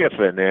Lane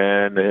Kiffin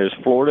and his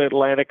Florida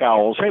Atlantic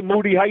Owls. Hey,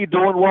 Moody, how you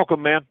doing?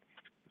 Welcome, man.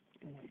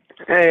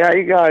 Hey, how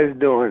you guys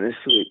doing this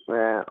week,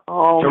 man?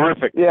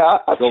 Terrific. Yeah,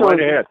 I go chose, right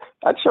ahead.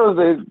 I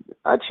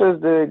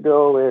chose to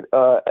go with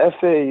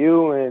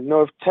FAU and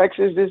North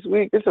Texas this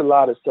week. There's a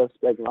lot of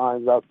suspect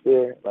lines out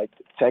there, like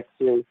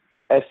Texas,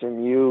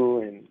 SMU,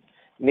 and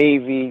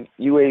Navy,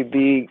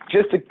 UAB.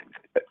 Just a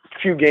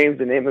few games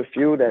to name a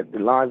few that the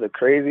lines are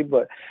crazy,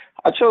 but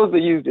I chose to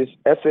use this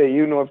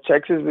FAU North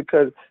Texas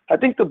because I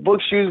think the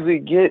books usually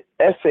get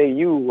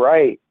FAU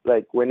right.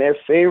 Like when they're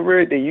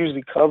favorite, they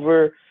usually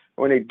cover.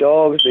 When they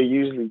dogs, they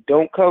usually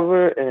don't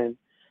cover. And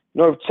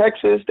North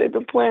Texas, they've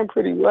been playing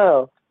pretty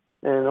well.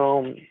 And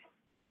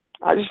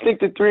I just think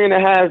the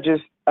 3.5.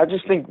 I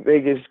just think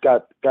Vegas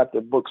got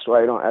the books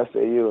right on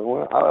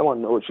FAU. I want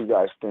to know what you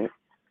guys think.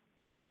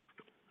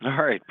 All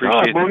right,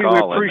 appreciate the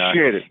call. We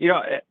appreciate it.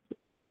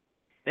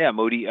 Yeah,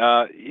 Moody.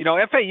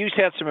 FAU's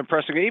had some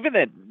impressive. Even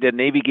the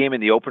Navy game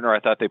in the opener, I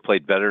thought they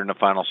played better in the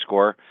final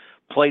score.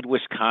 Played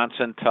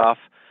Wisconsin tough.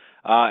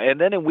 And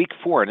then in week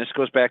 4, and this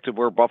goes back to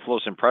where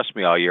Buffalo's impressed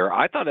me all year,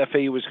 I thought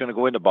FAU was going to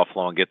go into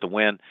Buffalo and get the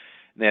win, and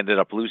they ended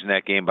up losing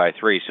that game by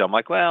 3. So I'm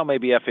like, well,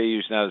 maybe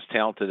FAU's not as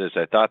talented as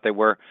I thought they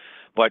were.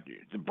 But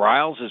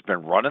Briles has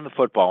been running the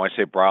football. When I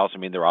say Briles, I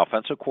mean their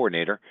offensive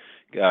coordinator,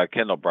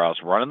 Kendall Briles,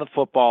 running the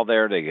football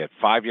there. They get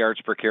 5 yards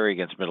per carry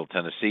against Middle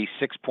Tennessee,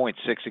 6.6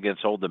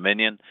 against Old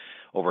Dominion,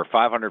 over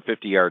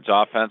 550 yards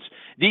offense.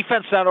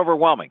 Defense not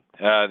overwhelming.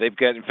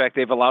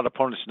 They've allowed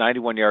opponents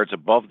 91 yards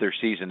above their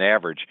season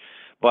average.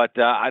 But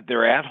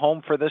they're at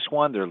home for this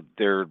one.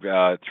 They're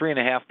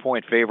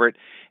 3.5-point favorite,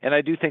 and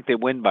I do think they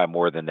win by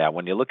more than that.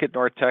 When you look at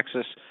North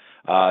Texas,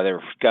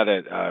 they've got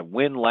a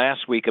win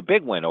last week, a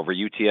big win over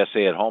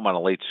UTSA at home on a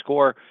late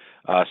score.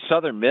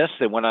 Southern Miss,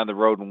 they went on the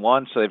road and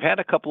won. So they've had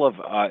a couple of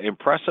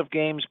impressive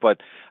games, but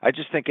I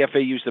just think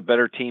FAU's the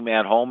better team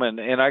at home, and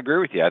I agree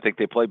with you. I think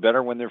they play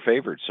better when they're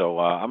favored. So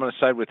I'm going to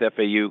side with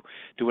FAU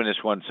to win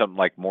this one something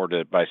like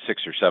by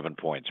 6 or 7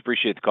 points.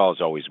 Appreciate the call as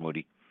always,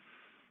 Moody.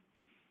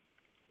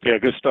 Yeah,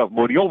 good stuff,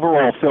 Moody.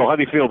 Overall, Phil, how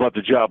do you feel about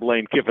the job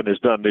Lane Kiffin has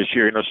done this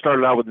year?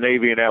 Started out with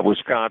Navy and at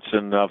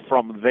Wisconsin.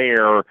 From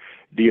there,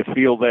 do you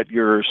feel that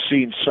you're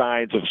seeing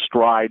signs of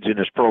strides in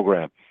his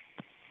program?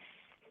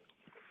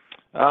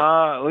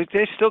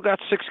 They still got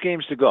 6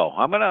 games to go.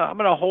 I'm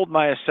gonna hold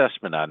my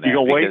assessment on that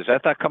because I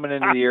thought coming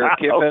into the year,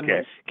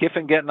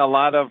 Kiffin getting a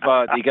lot of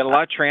you get a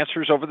lot of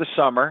transfers over the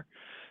summer.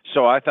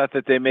 So I thought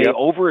that they may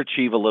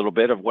overachieve a little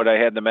bit of what I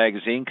had in the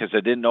magazine because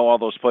I didn't know all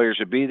those players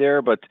would be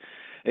there, but.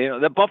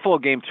 The Buffalo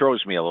game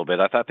throws me a little bit.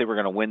 I thought they were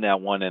going to win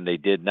that one, and they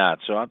did not.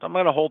 So I'm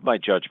going to hold my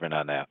judgment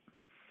on that.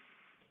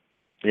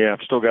 Yeah, I've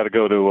still got to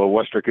go to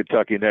Western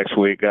Kentucky next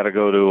week. Got to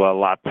go to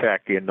La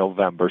Tech in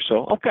November.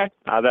 So, okay,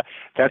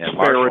 that's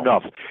fair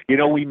enough.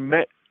 We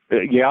met.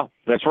 Yeah,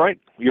 that's right.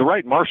 You're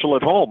right. Marshall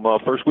at home,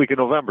 first week in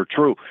November.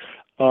 True.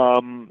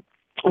 When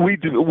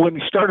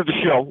we started the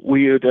show,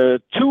 we had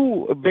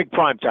 2 big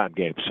primetime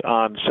games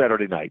on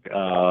Saturday night.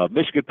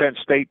 Michigan Penn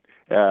State.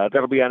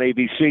 That'll be on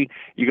ABC.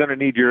 You're going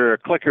to need your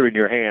clicker in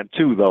your hand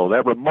too, though.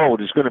 That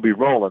remote is going to be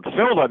rolling.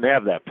 Phil doesn't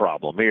have that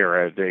problem here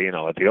at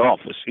the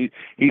office.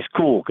 He's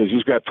cool because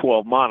he's got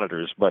 12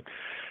 monitors. But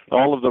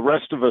all of the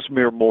rest of us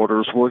mere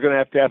mortals, we're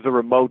going to have the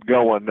remote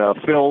going.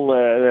 Phil,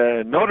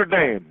 Notre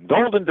Dame,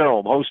 Golden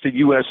Dome, hosting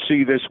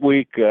USC this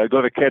week.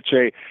 Going to catch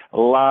a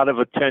lot of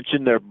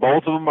attention.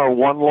 Both of them are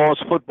one-loss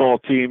football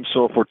teams.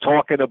 So if we're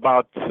talking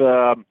about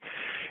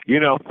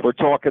we're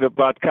talking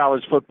about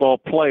college football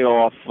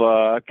playoff.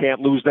 Can't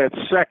lose that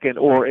second,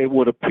 or it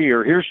would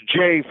appear. Here's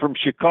Jay from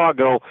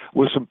Chicago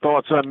with some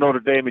thoughts on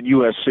Notre Dame and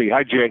USC.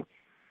 Hi, Jay.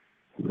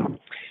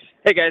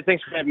 Hey, guys.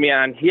 Thanks for having me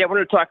on. Yeah, I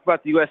wanted to talk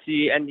about the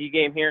USC-ND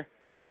game here.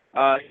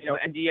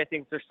 ND, I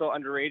think they're still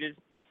underrated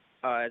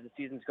as the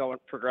season's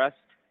progressed.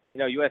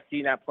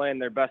 USC not playing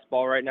their best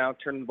ball right now,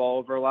 turning the ball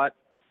over a lot.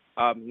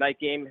 Night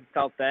game in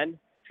South Bend.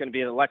 It's going to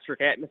be an electric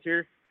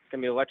atmosphere. It's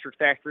going to be an electric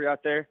factory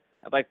out there.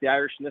 I'd like the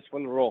Irish in this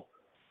one to roll.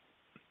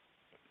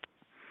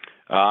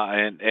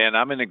 And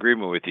I'm in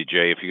agreement with you,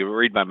 Jay. If you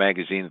read my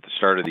magazine at the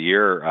start of the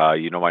year,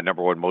 my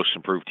number 1 most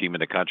improved team in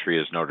the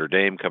country is Notre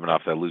Dame, coming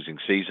off that losing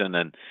season.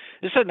 And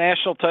it's a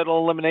national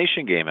title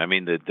elimination game. I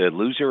mean, the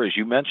loser, as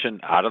you mentioned,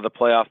 out of the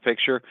playoff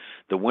picture,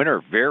 the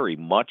winner very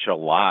much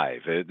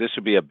alive. This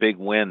would be a big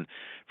win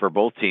for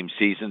both team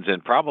seasons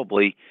and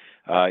probably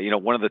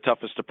one of the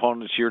toughest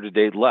opponents year to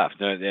date left.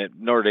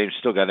 Notre Dame's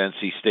still got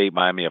NC State,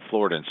 Miami of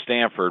Florida, and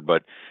Stanford,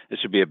 but this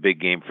would be a big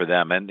game for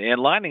them. And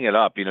lining it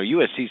up,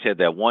 USC's had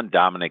that one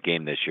dominant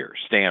game this year,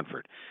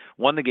 Stanford.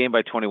 Won the game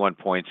by 21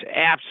 points,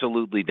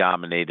 absolutely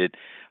dominated.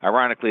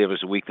 Ironically, it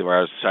was a week where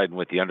I was siding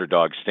with the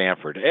underdog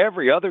Stanford.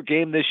 Every other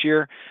game this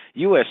year,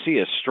 USC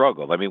has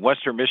struggled. I mean,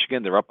 Western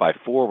Michigan, they're up by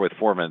 4 with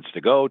 4 minutes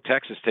to go.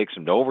 Texas takes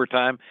them to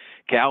overtime.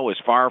 Cal is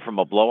far from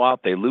a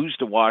blowout. They lose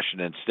to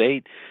Washington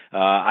State.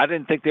 I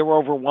didn't think they were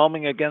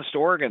overwhelming against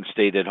Oregon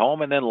State at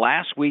home. And then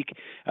last week,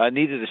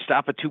 needed to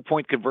stop a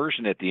 2-point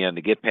conversion at the end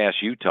to get past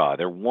Utah.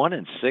 They're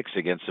 1-6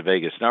 against the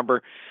Vegas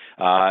number.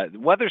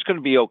 Weather's going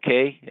to be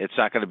okay. It's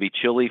not going to be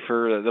chilly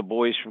for the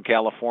boys from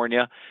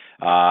California.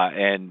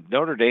 And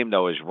Notre Dame,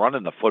 though, is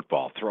running the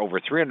football. Throw over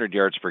 300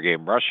 yards per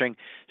game rushing,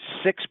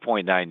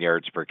 6.9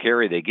 yards per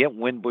carry. They get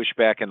Winbush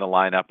back in the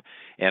lineup,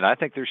 and I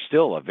think they're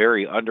still a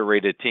very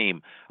underrated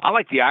team. I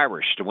like the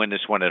Irish to win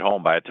this one at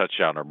home by a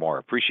touchdown or more.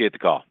 Appreciate the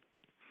call.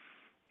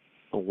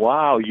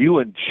 Wow, you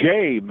and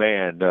Jay,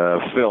 man,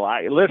 Phil.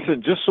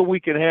 Listen, just so we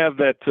can have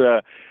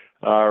that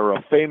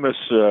our famous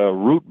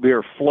root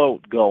beer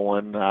float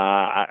going.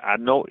 I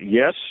know,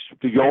 yes,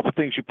 all the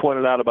things you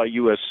pointed out about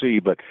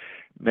USC, but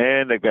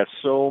man, they've got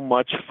so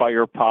much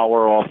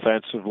firepower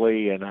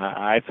offensively, and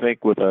I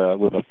think with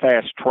a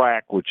fast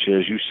track, which,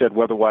 as you said,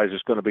 weather-wise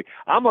is going to be.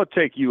 I'm going to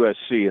take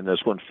USC in this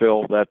one,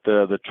 Phil. That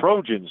the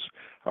Trojans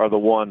are the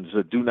ones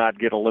that do not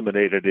get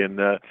eliminated in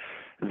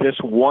this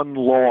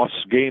one-loss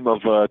game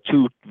of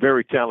two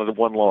very talented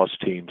one-loss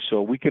teams.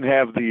 So we can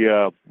have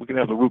the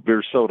root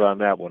beer soda on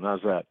that one.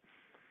 How's that?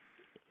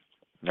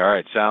 All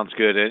right, sounds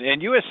good.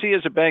 And USC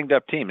is a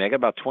banged-up team. They got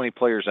about 20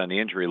 players on the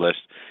injury list.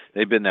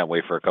 They've been that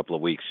way for a couple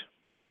of weeks.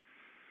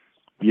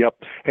 Yep.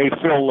 Hey,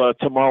 Phil,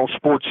 tomorrow,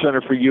 Sports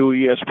Center for you,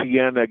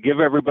 ESPN. Give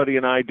everybody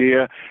an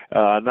idea,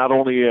 not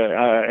only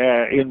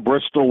in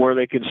Bristol where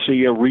they can see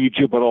you, read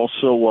you, but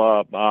also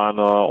on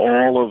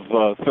all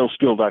of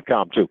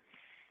philsteele.com, too.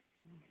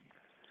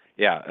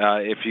 Yeah,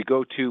 if you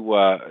go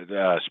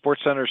to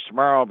Sports Centers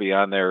tomorrow, I'll be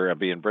on there. I'll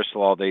be in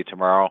Bristol all day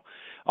tomorrow.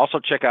 Also,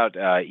 check out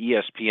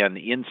ESPN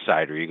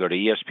Insider. You go to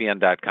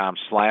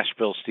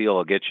ESPN.com/Phil Steele.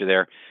 I'll get you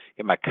there.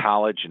 Get my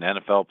college and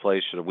NFL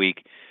plays for the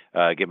week.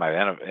 Get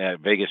my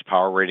Vegas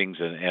power ratings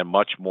and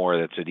much more.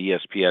 That's at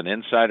ESPN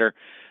Insider.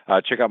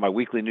 Check out my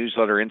weekly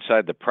newsletter,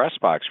 Inside the Press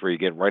Box, where you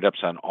get write-ups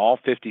on all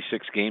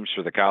 56 games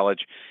for the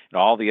college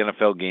and all the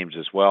NFL games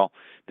as well.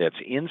 That's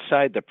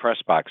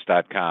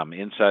InsideThePressBox.com,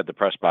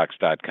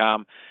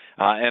 InsideThePressBox.com.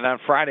 And on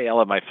Friday, I'll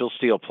have my Phil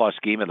Steele Plus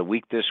Game of the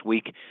Week this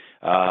week.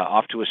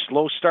 Off to a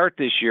slow start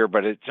this year,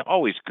 but it's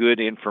always good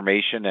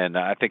information, and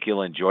I think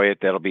you'll enjoy it.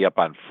 That'll be up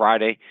on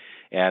Friday.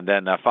 And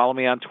then follow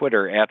me on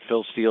Twitter, at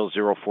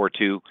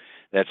PhilSteele042.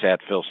 That's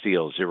at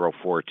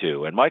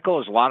PhilSteele042. And Michael,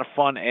 it's a lot of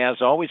fun, as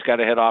always. Got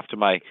to head off to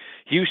my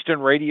Houston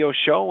radio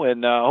show,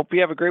 and hope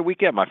you have a great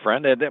weekend, my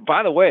friend. And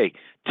by the way,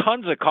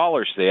 tons of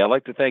callers today. I'd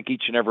like to thank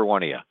each and every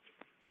one of you.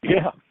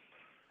 Yeah,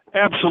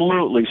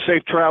 absolutely.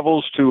 Safe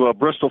travels to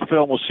Bristol,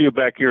 Phil. We'll see you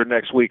back here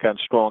next week on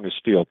Strong as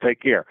Steel.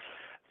 Take care.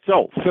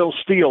 So Phil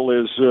Steele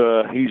is,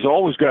 he's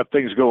always got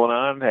things going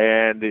on,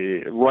 and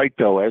right,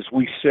 though, as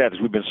we said, as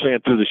we've been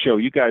saying through the show,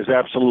 you guys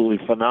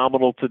absolutely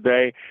phenomenal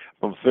today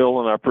from Phil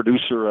and our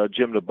producer,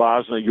 Jim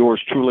DeBosna,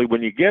 yours truly.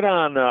 When you get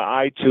on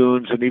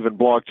iTunes and even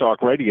Blog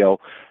Talk Radio,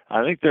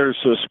 I think there's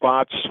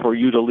spots for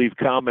you to leave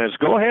comments.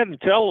 Go ahead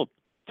and tell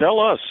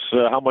us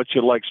how much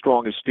you like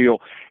Strong as Steel.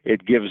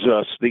 It gives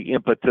us the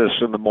impetus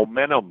and the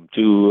momentum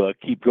to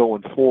keep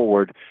going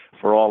forward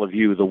for all of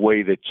you the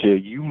way that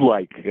you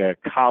like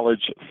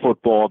college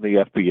football and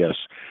the FBS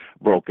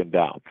broken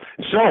down.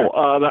 So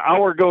the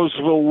hour goes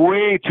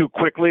way too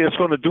quickly. It's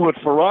going to do it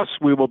for us.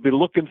 We will be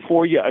looking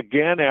for you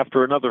again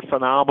after another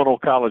phenomenal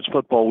college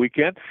football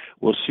weekend.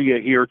 We'll see you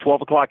here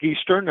 12 o'clock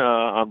Eastern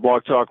on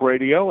Blog Talk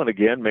Radio. And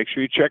again, make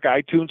sure you check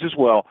iTunes as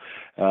well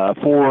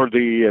for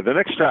the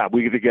next time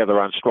we get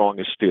together on Strong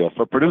as Steel.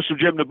 For producer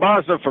Jim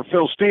DeBosna, for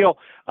Phil Steele,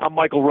 I'm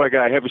Michael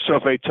Reghi. Have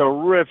yourself a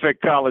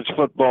terrific college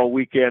football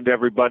weekend,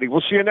 everybody.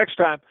 We'll see you next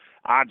time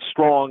on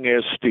Strong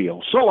as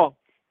Steel. So long.